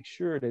is to make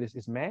sure that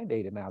it's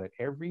mandated now that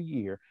every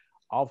year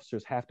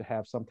officers have to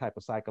have some type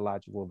of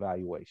psychological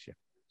evaluation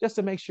just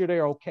to make sure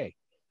they're okay.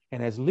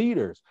 And as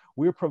leaders,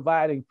 we're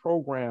providing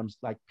programs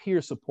like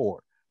peer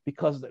support,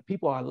 because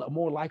people are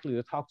more likely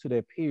to talk to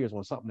their peers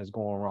when something is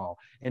going wrong.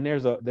 And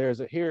there's a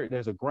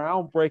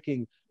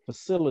groundbreaking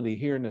facility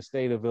here in the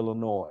state of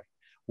Illinois,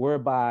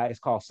 whereby it's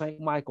called St.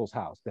 Michael's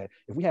House, that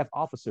if we have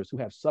officers who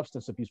have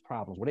substance abuse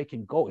problems, where they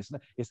can go,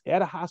 it's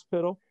at a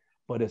hospital,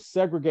 but it's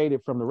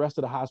segregated from the rest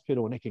of the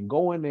hospital, and they can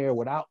go in there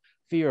without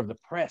fear of the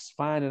press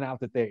finding out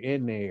that they're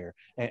in there.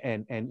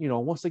 And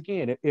once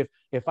again,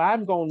 if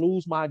I'm gonna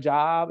lose my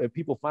job and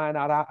people find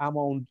out I'm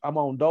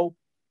on dope,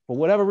 for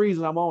whatever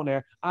reason I'm on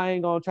there, I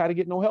ain't gonna try to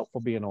get no help for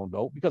being on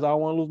dope, because I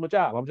don't want to lose my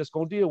job. I'm just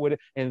gonna deal with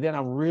it, and then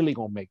I'm really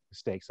gonna make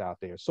mistakes out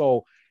there.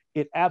 So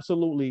there's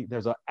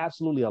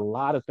absolutely a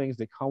lot of things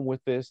that come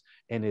with this,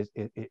 and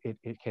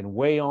it can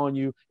weigh on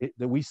you.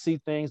 That we see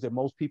things that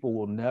most people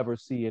will never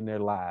see in their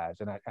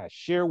lives. And I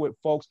share with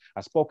folks.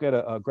 I spoke at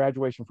a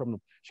graduation from the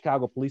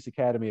Chicago Police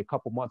Academy a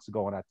couple months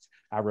ago, and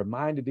I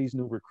reminded these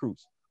new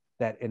recruits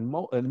that in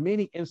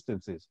many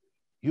instances,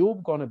 you're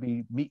going to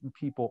be meeting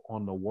people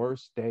on the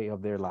worst day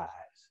of their lives,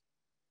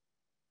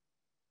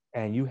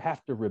 and you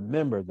have to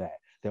remember that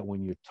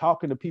when you're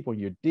talking to people,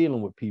 you're dealing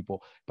with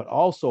people, but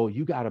also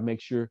you got to make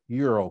sure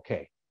you're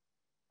okay.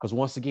 Because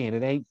once again,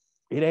 it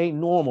ain't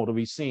normal to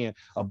be seeing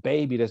a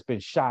baby that's been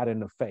shot in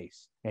the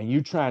face, and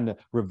you trying to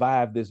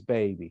revive this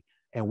baby.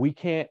 And we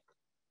can't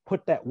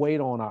put that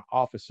weight on our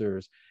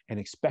officers and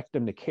expect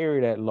them to carry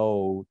that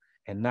load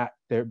and not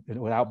there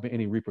without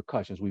any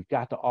repercussions. We've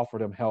got to offer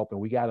them help, and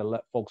we got to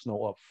let folks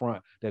know up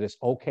front that it's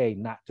okay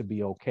not to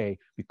be okay,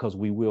 because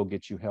we will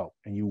get you help,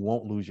 and you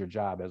won't lose your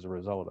job as a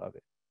result of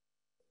it.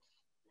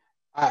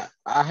 I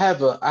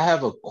have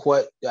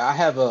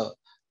a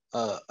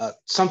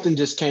something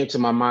just came to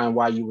my mind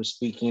while you were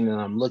speaking,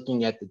 and I'm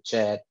looking at the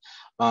chat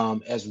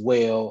as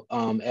well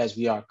as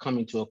we are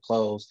coming to a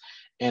close.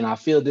 And I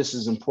feel this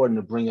is important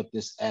to bring up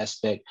this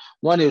aspect.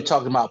 One, they were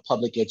talking about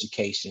public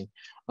education.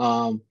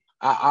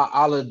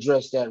 I'll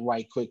address that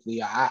right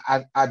quickly.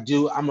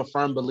 I'm a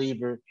firm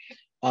believer.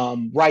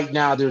 Right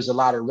now, there's a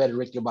lot of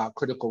rhetoric about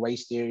critical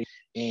race theory.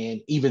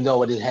 And even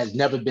though it has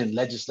never been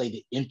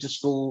legislated into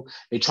school,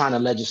 they're trying to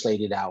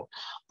legislate it out.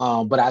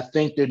 But I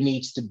think there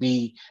needs to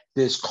be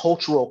this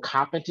cultural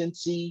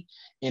competency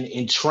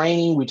in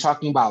training. We're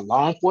talking about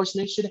law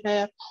enforcement should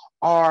have,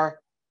 our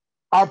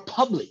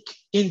public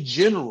in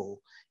general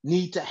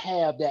need to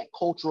have that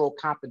cultural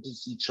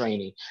competency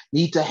training,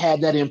 need to have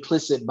that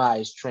implicit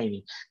bias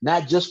training,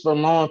 not just for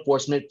law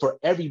enforcement, for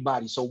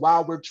everybody. So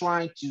while we're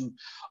trying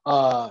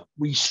to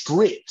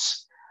restrict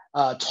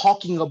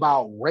talking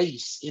about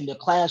race in the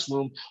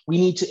classroom, we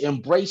need to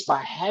embrace by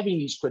having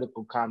these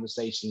critical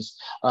conversations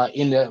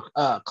in the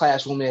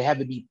classroom. They have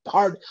to be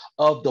part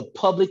of the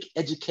public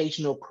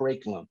educational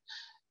curriculum.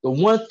 The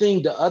one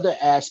thing, the other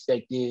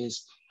aspect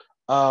is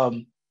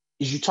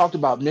you talked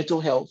about mental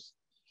health.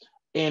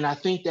 And I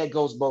think that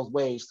goes both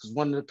ways, because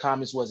one of the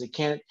comments was it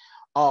can't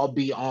all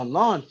be on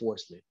law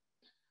enforcement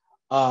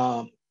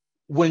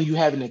when you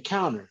have an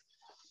encounter.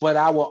 But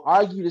I will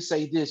argue to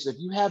say this: if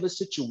you have a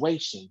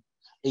situation,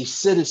 a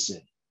citizen,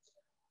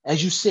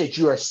 as you said,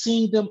 you are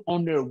seeing them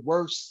on their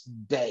worst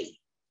day,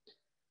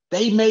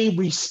 they may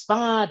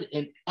respond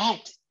and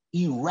act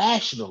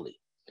irrationally.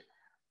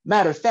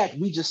 Matter of fact,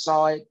 we just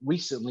saw it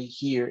recently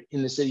here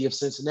in the city of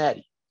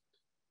Cincinnati.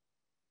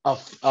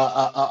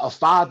 A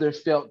father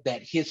felt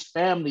that his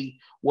family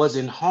was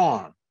in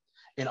harm.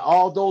 And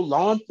although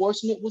law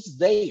enforcement was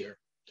there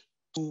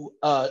to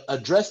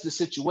address the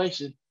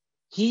situation,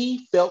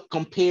 he felt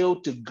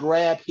compelled to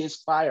grab his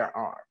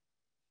firearm.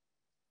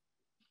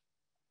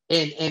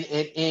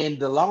 And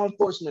the law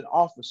enforcement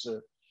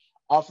officer,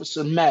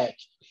 Officer Mack,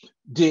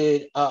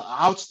 did an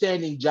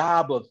outstanding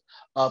job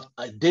of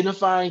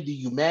identifying the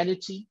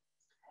humanity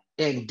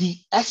and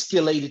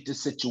de-escalated the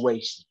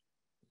situation.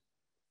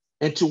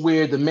 And to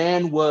where the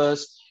man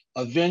was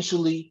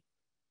eventually,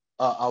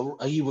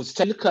 he was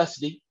taken to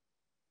custody.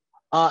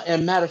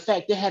 And matter of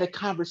fact, they had a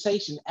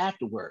conversation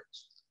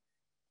afterwards.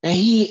 And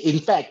he, in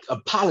fact,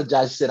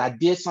 apologized, said, I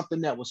did something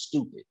that was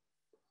stupid.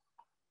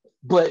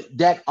 But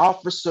that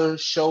officer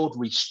showed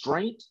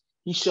restraint.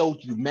 He showed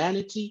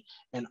humanity.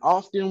 And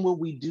often what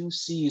we do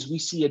see is we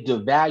see a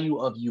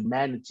devalue of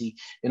humanity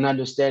and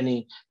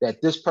understanding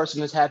that this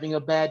person is having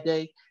a bad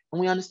day. And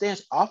we understand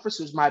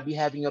officers might be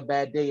having a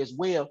bad day as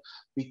well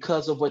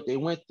because of what they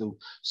went through.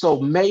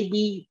 So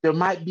maybe there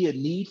might be a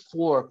need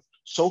for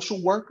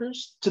social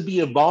workers to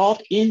be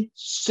involved in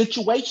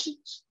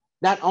situations,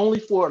 not only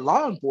for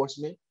law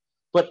enforcement,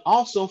 but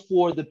also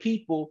for the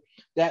people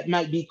that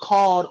might be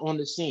called on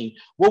the scene.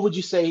 What would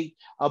you say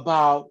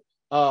about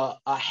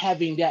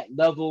having that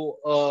level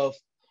of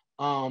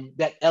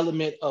that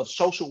element of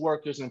social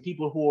workers and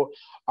people who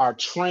are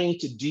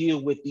trained to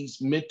deal with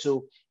these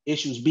mental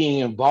issues being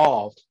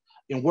involved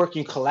in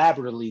working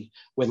collaboratively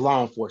with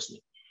law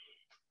enforcement?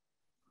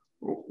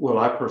 Well,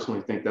 I personally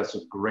think that's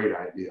a great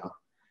idea,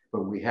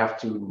 but we have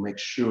to make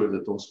sure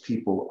that those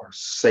people are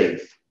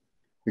safe,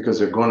 because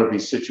there are going to be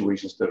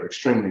situations that are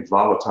extremely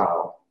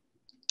volatile.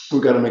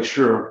 We've got to make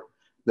sure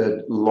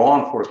that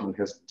law enforcement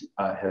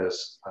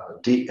has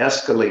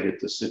de-escalated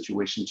the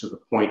situation to the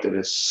point that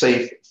it's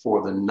safe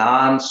for the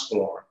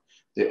non-sworn,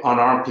 the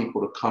unarmed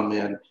people to come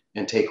in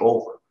and take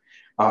over.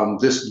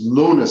 This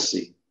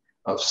lunacy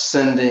of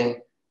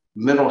sending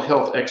mental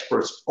health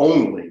experts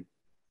only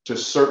to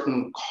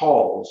certain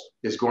calls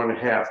is going to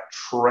have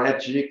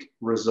tragic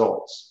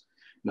results.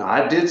 Now,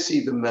 I did see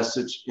the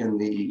message in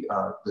the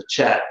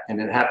chat, and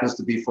it happens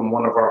to be from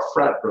one of our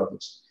frat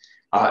brothers,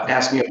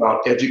 asking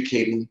about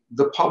educating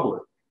the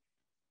public.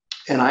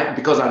 And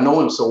because I know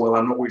him so well,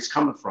 I know where he's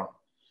coming from.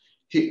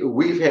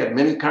 We've had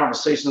many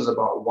conversations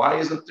about why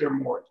isn't there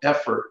more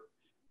effort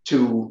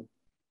to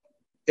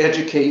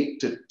educate,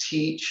 to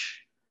teach,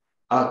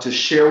 to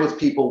share with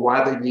people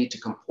why they need to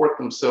comport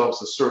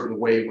themselves a certain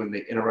way when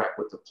they interact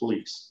with the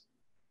police.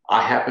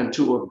 I happen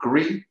to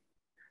agree,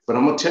 but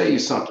I'm gonna tell you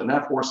something,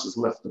 that horse has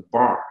left the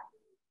barn.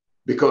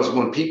 Because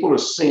when people are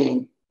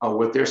seeing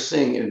what they're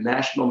seeing in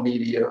national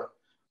media,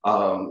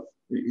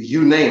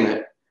 you name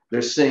it,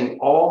 they're seeing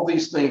all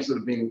these things that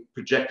are being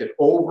projected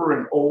over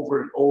and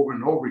over and over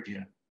and over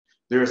again.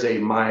 There's a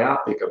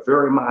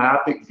very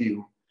myopic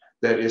view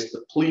that is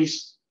the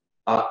police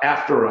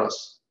after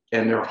us,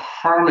 and they're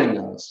harming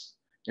us,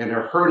 and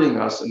they're hurting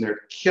us, and they're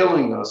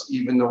killing us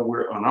even though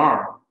we're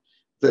unarmed.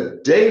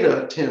 The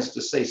data tends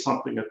to say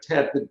something a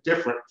tad bit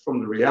different from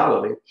the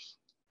reality,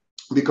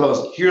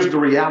 because here's the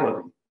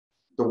reality.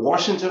 The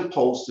Washington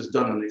Post has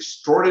done an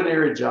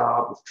extraordinary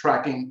job of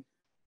tracking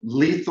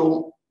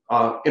lethal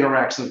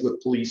interactions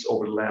with police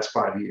over the last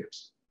 5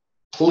 years.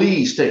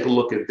 Please take a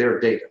look at their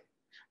data.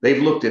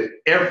 They've looked at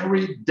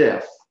every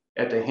death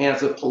at the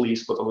hands of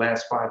police for the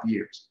last 5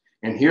 years.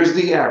 And here's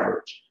the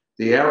average.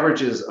 The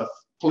average is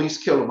police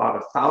kill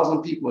about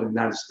 1,000 people in the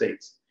United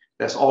States.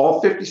 That's all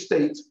 50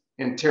 states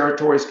and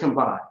territories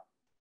combined.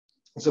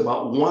 It's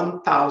about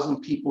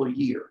 1,000 people a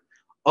year.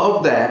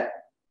 Of that,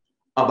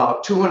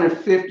 about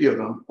 250 of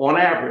them on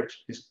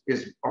average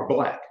are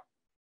Black.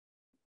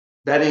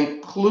 That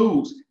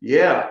includes,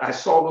 yeah, I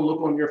saw the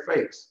look on your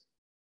face.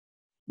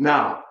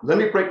 Now, let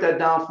me break that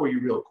down for you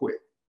real quick.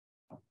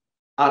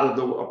 Out of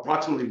the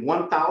approximately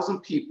 1,000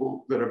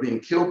 people that are being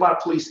killed by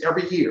police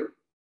every year,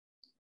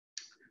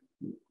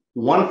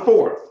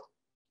 1/4,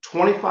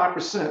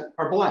 25%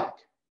 are Black.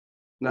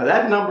 Now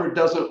that number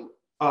doesn't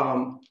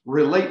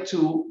relate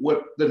to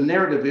what the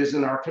narrative is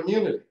in our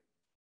community,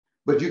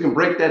 but you can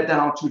break that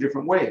down two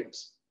different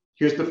ways.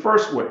 Here's the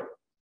first way.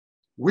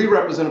 We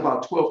represent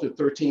about 12 to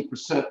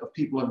 13% of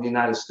people in the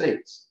United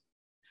States,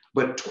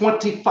 but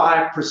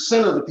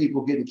 25% of the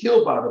people getting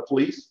killed by the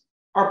police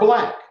are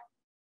Black.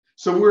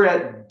 So we're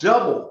at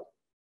double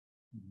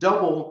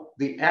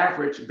the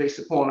average based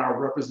upon our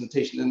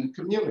representation in the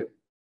community.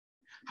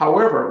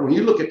 However, when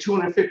you look at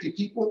 250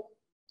 people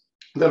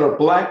that are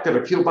Black that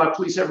are killed by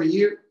police every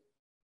year,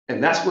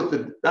 and that's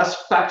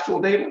factual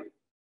data,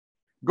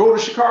 go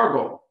to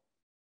Chicago.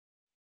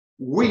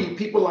 We,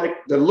 people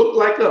that look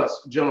like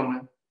us,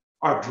 gentlemen,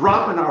 are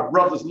dropping our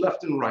brothers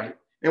left and right,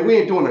 and we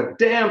ain't doing a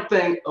damn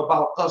thing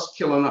about us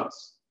killing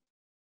us.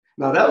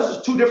 Now, those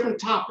are two different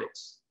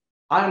topics.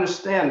 I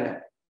understand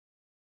that.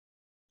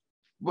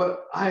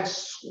 But I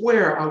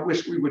swear I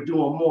wish we were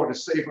doing more to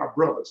save our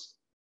brothers.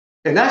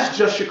 And that's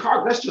just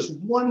Chicago. That's just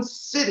one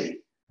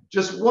city.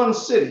 Just one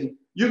city.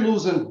 You're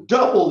losing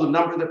double the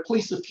number that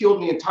police have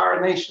killed in the entire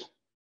nation.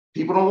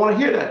 People don't want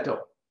to hear that,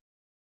 though.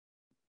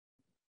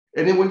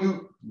 And then when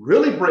you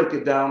really break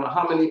it down to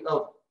how many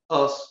of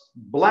us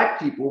Black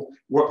people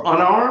were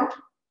unarmed,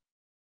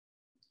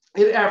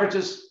 it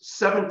averages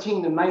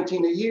 17 to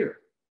 19 a year.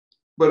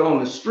 But on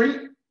the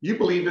street, you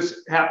believe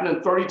it's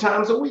happening 30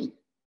 times a week.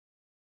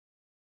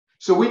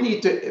 So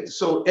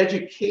so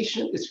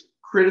education is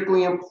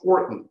critically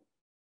important.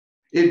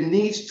 It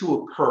needs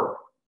to occur.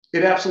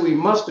 It absolutely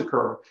must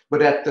occur.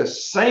 But at the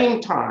same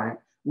time,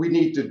 we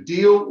need to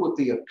deal with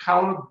the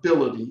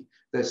accountability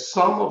that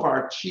some of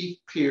our chief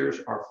peers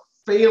are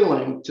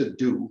failing to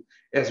do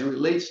as it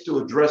relates to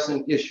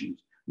addressing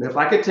issues. And if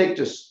I could take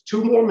just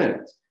 2 more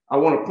minutes, I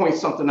want to point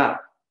something out.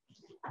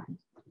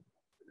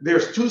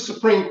 There's 2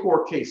 Supreme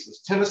Court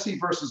cases, Tennessee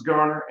versus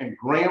Garner and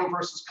Graham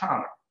versus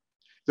Connor,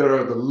 that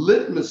are the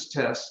litmus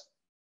test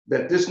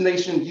that this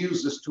nation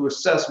uses to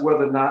assess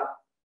whether or not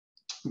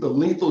the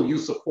lethal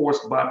use of force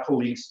by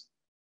police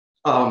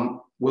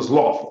was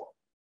lawful.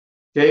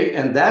 Okay,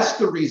 and that's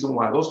the reason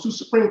why those 2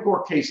 Supreme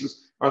Court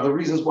cases are the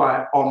reasons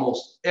why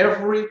almost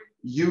every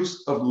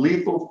use of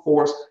lethal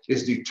force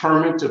is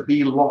determined to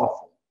be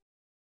lawful.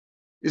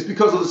 It's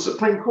because of the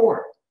Supreme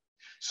Court.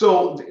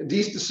 So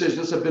these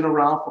decisions have been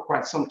around for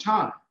quite some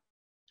time.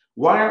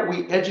 Why aren't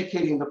we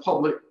educating the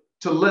public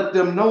to let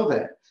them know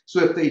that?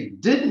 So if they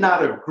did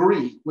not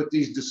agree with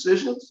these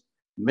decisions,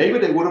 maybe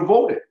they would have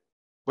voted.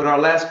 But our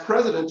last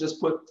president just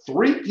put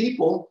 3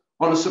 people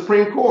on the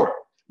Supreme Court,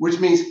 which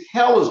means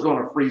hell is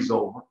going to freeze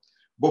over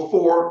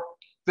before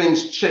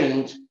things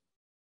change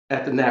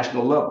at the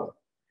national level.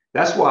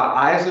 That's why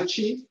I, as a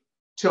chief,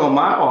 tell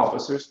my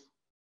officers,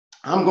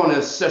 I'm going to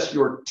assess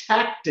your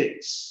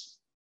tactics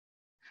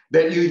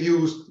that you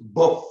used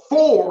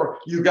before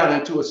you got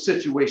into a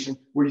situation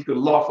where you could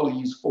lawfully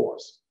use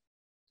force.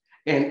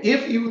 And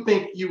if you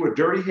think you were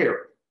Dirty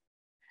Harry,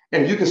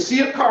 and you can see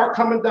a car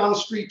coming down the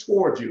street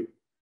towards you,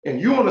 and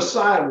you're on the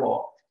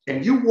sidewalk,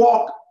 and you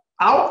walk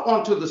out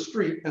onto the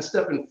street and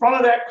step in front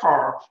of that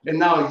car, and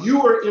now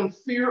you are in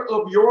fear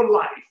of your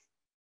life,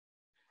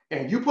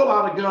 and you pull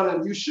out a gun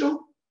and you shoot,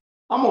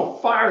 I'm gonna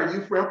fire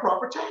you for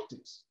improper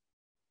tactics.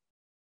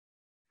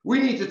 We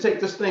need to take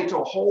this thing to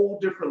a whole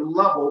different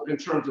level in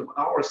terms of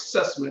our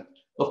assessment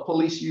of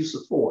police use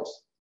of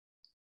force.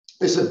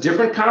 It's a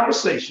different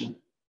conversation,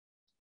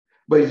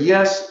 but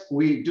yes,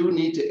 we do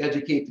need to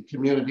educate the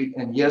community,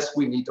 and yes,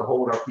 we need to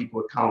hold our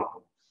people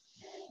accountable.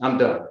 I'm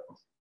done.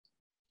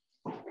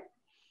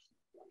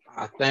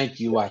 I thank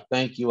you. I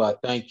thank you. I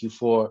thank you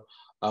for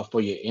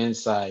your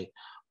insight.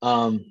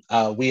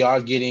 We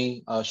are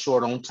getting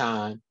short on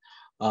time,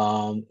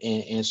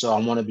 and so I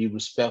want to be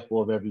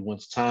respectful of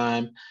everyone's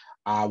time.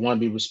 I want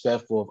to be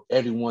respectful of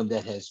everyone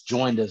that has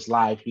joined us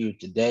live here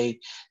today.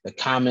 The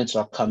comments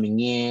are coming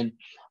in.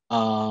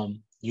 I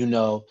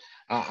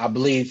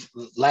believe,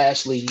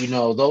 lastly,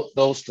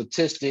 those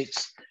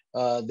statistics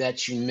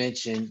that you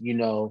mentioned,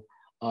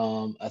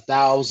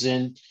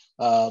 1,000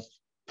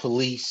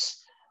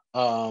 police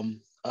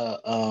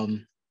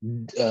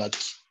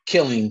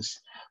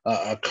killings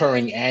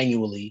occurring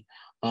annually.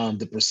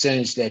 The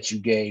percentage that you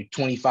gave,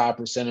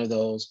 25% of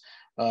those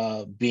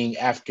being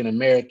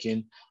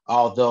African-American,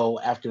 although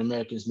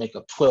African-Americans make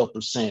up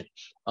 12%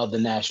 of the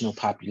national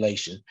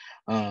population.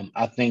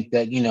 I think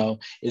that,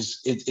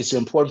 it's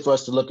important for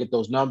us to look at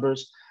those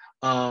numbers.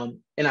 And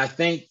I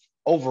think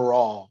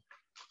overall,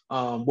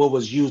 what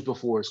was used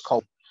before is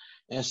culture.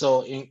 And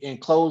so in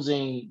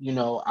closing,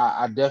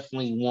 I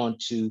definitely want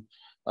to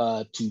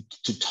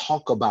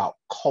talk about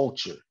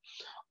culture.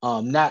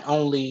 not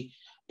only,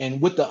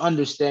 and with the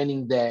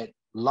understanding that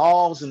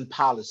laws and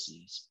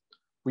policies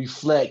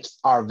reflect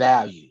our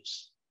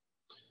values.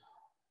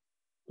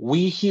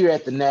 We here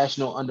at the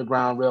National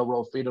Underground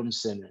Railroad Freedom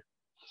Center,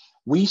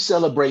 we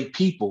celebrate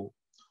people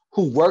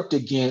who worked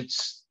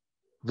against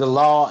the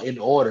law and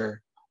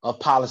order of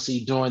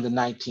policy during the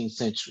 19th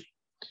century.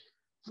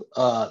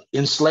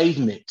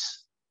 Enslavement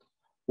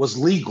was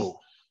legal,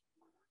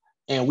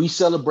 and we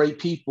celebrate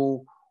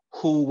people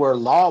who were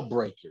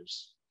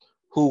lawbreakers,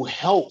 who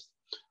helped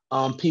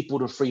people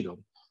to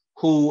freedom,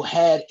 who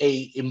had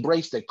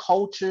embraced a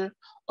culture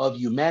of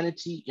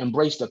humanity,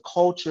 embraced a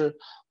culture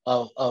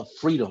of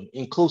freedom,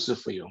 inclusive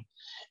freedom.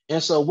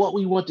 And so what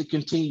we want to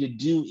continue to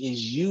do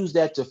is use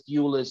that to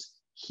fuel us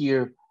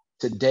here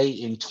today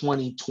in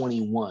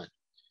 2021.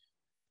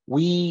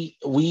 We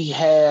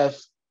have,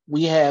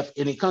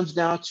 and it comes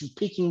down to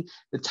picking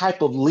the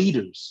type of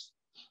leaders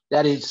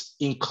that is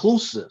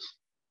inclusive,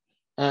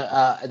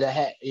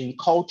 that in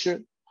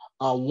culture,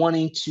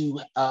 wanting to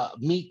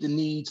meet the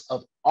needs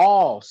of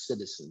all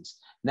citizens,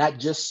 not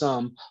just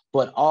some,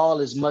 but all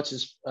as much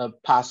as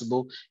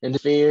possible, and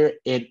fair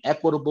and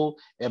equitable,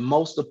 and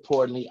most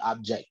importantly,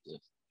 objective.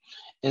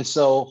 And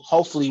so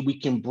hopefully we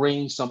can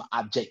bring some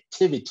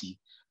objectivity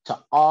to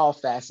all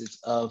facets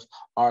of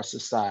our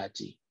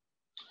society.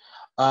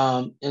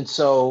 And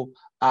so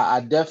I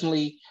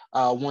definitely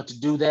want to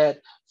do that.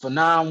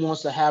 Fanon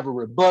wants to have a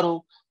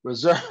rebuttal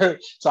reserve.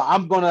 So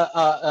I'm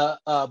gonna,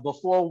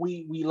 before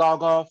we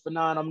log off,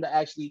 Fanon, I'm gonna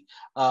actually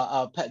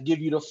give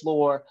you the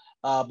floor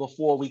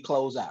before we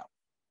close out.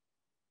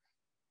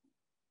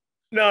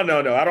 No. I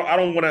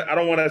don't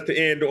want us to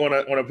end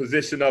on a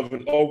position of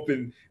an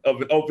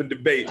open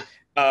debate.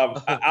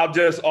 I'll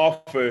just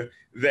offer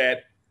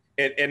that,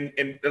 and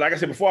like I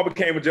said, before I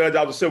became a judge,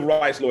 I was a civil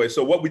rights lawyer.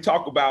 So what we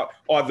talk about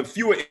are the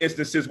fewer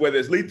instances where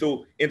there's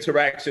lethal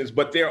interactions,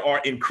 but there are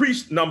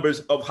increased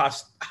numbers of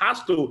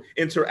hostile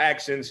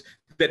interactions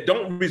that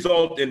don't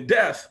result in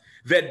death,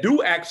 that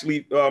do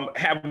actually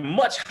have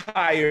much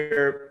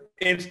higher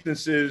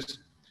instances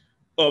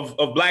of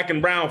Black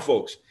and brown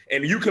folks.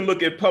 And you can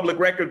look at public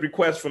records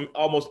requests from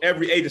almost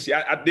every agency.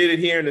 I did it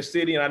here in the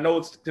city, and I know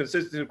it's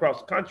consistent across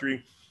the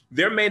country.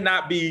 There may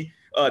not be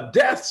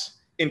deaths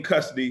in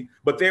custody,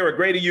 but there are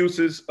greater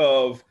uses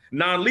of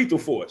non-lethal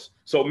force.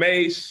 So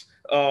mace,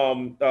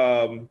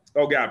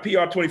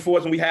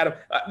 PR-24s, and we had them.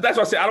 That's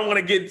what I said. I don't want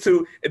to get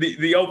to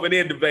the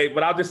open-end debate,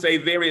 but I'll just say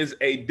there is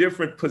a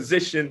different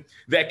position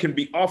that can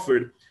be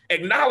offered,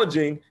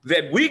 acknowledging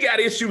that we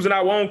got issues in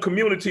our own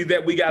community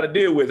that we got to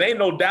deal with. Ain't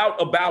no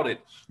doubt about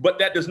it, but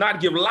that does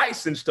not give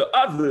license to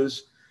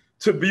others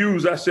to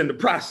abuse us in the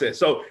process.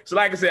 So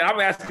like I said, I'm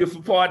asking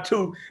for part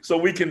 2 so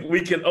we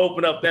can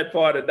open up that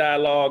part of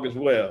dialogue as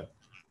well.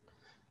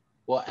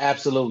 Well,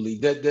 absolutely.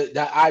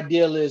 The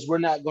ideal is we're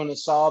not going to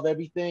solve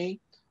everything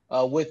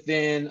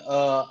within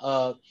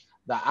the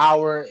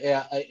hour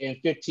and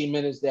 15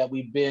 minutes that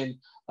we've been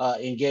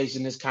engaged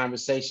in this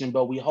conversation,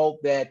 but we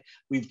hope that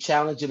we've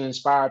challenged and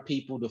inspired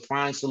people to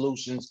find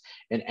solutions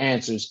and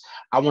answers.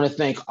 I want to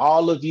thank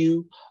all of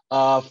you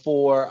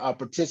for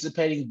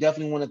participating.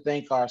 Definitely want to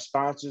thank our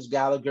sponsors,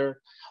 Gallagher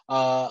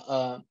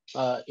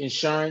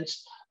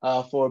Insurance,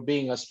 for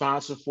being a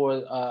sponsor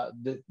for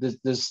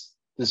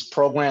this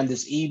program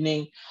this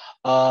evening.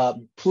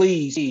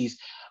 Please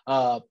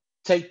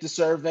take the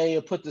survey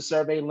or put the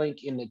survey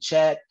link in the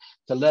chat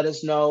to let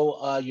us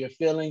know your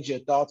feelings, your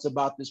thoughts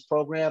about this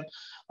program.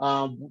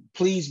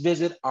 Please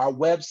visit our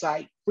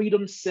website,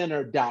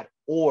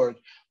 freedomcenter.org,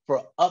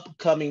 for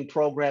upcoming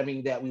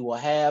programming that we will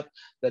have.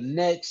 The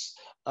next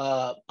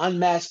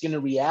Unmasking the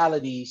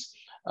Realities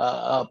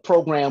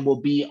program will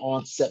be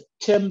on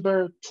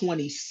September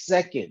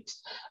 22nd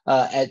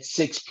at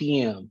 6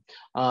 p.m.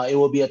 It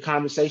will be a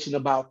conversation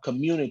about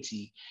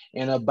community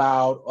and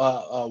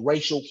about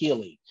racial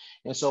healing.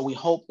 And so we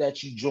hope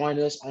that you join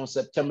us on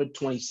September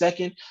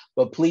 22nd,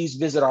 but please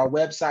visit our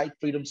website,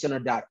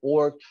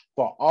 freedomcenter.org,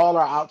 for all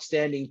our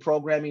outstanding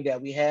programming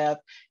that we have,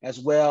 as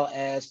well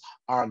as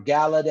our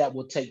gala that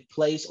will take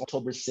place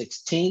October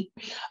 16th.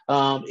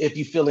 If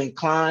you feel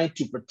inclined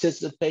to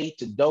participate,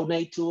 to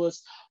donate to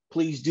us,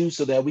 please do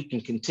so that we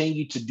can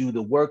continue to do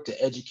the work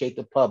to educate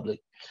the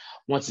public.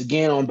 Once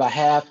again, on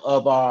behalf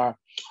of our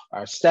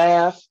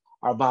staff,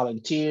 our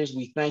volunteers,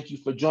 we thank you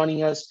for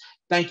joining us.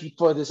 Thank you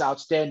for this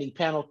outstanding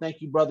panel.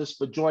 Thank you, brothers,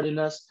 for joining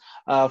us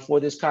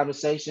for this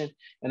conversation.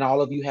 And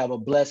all of you have a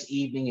blessed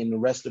evening and the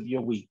rest of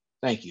your week.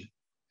 Thank you.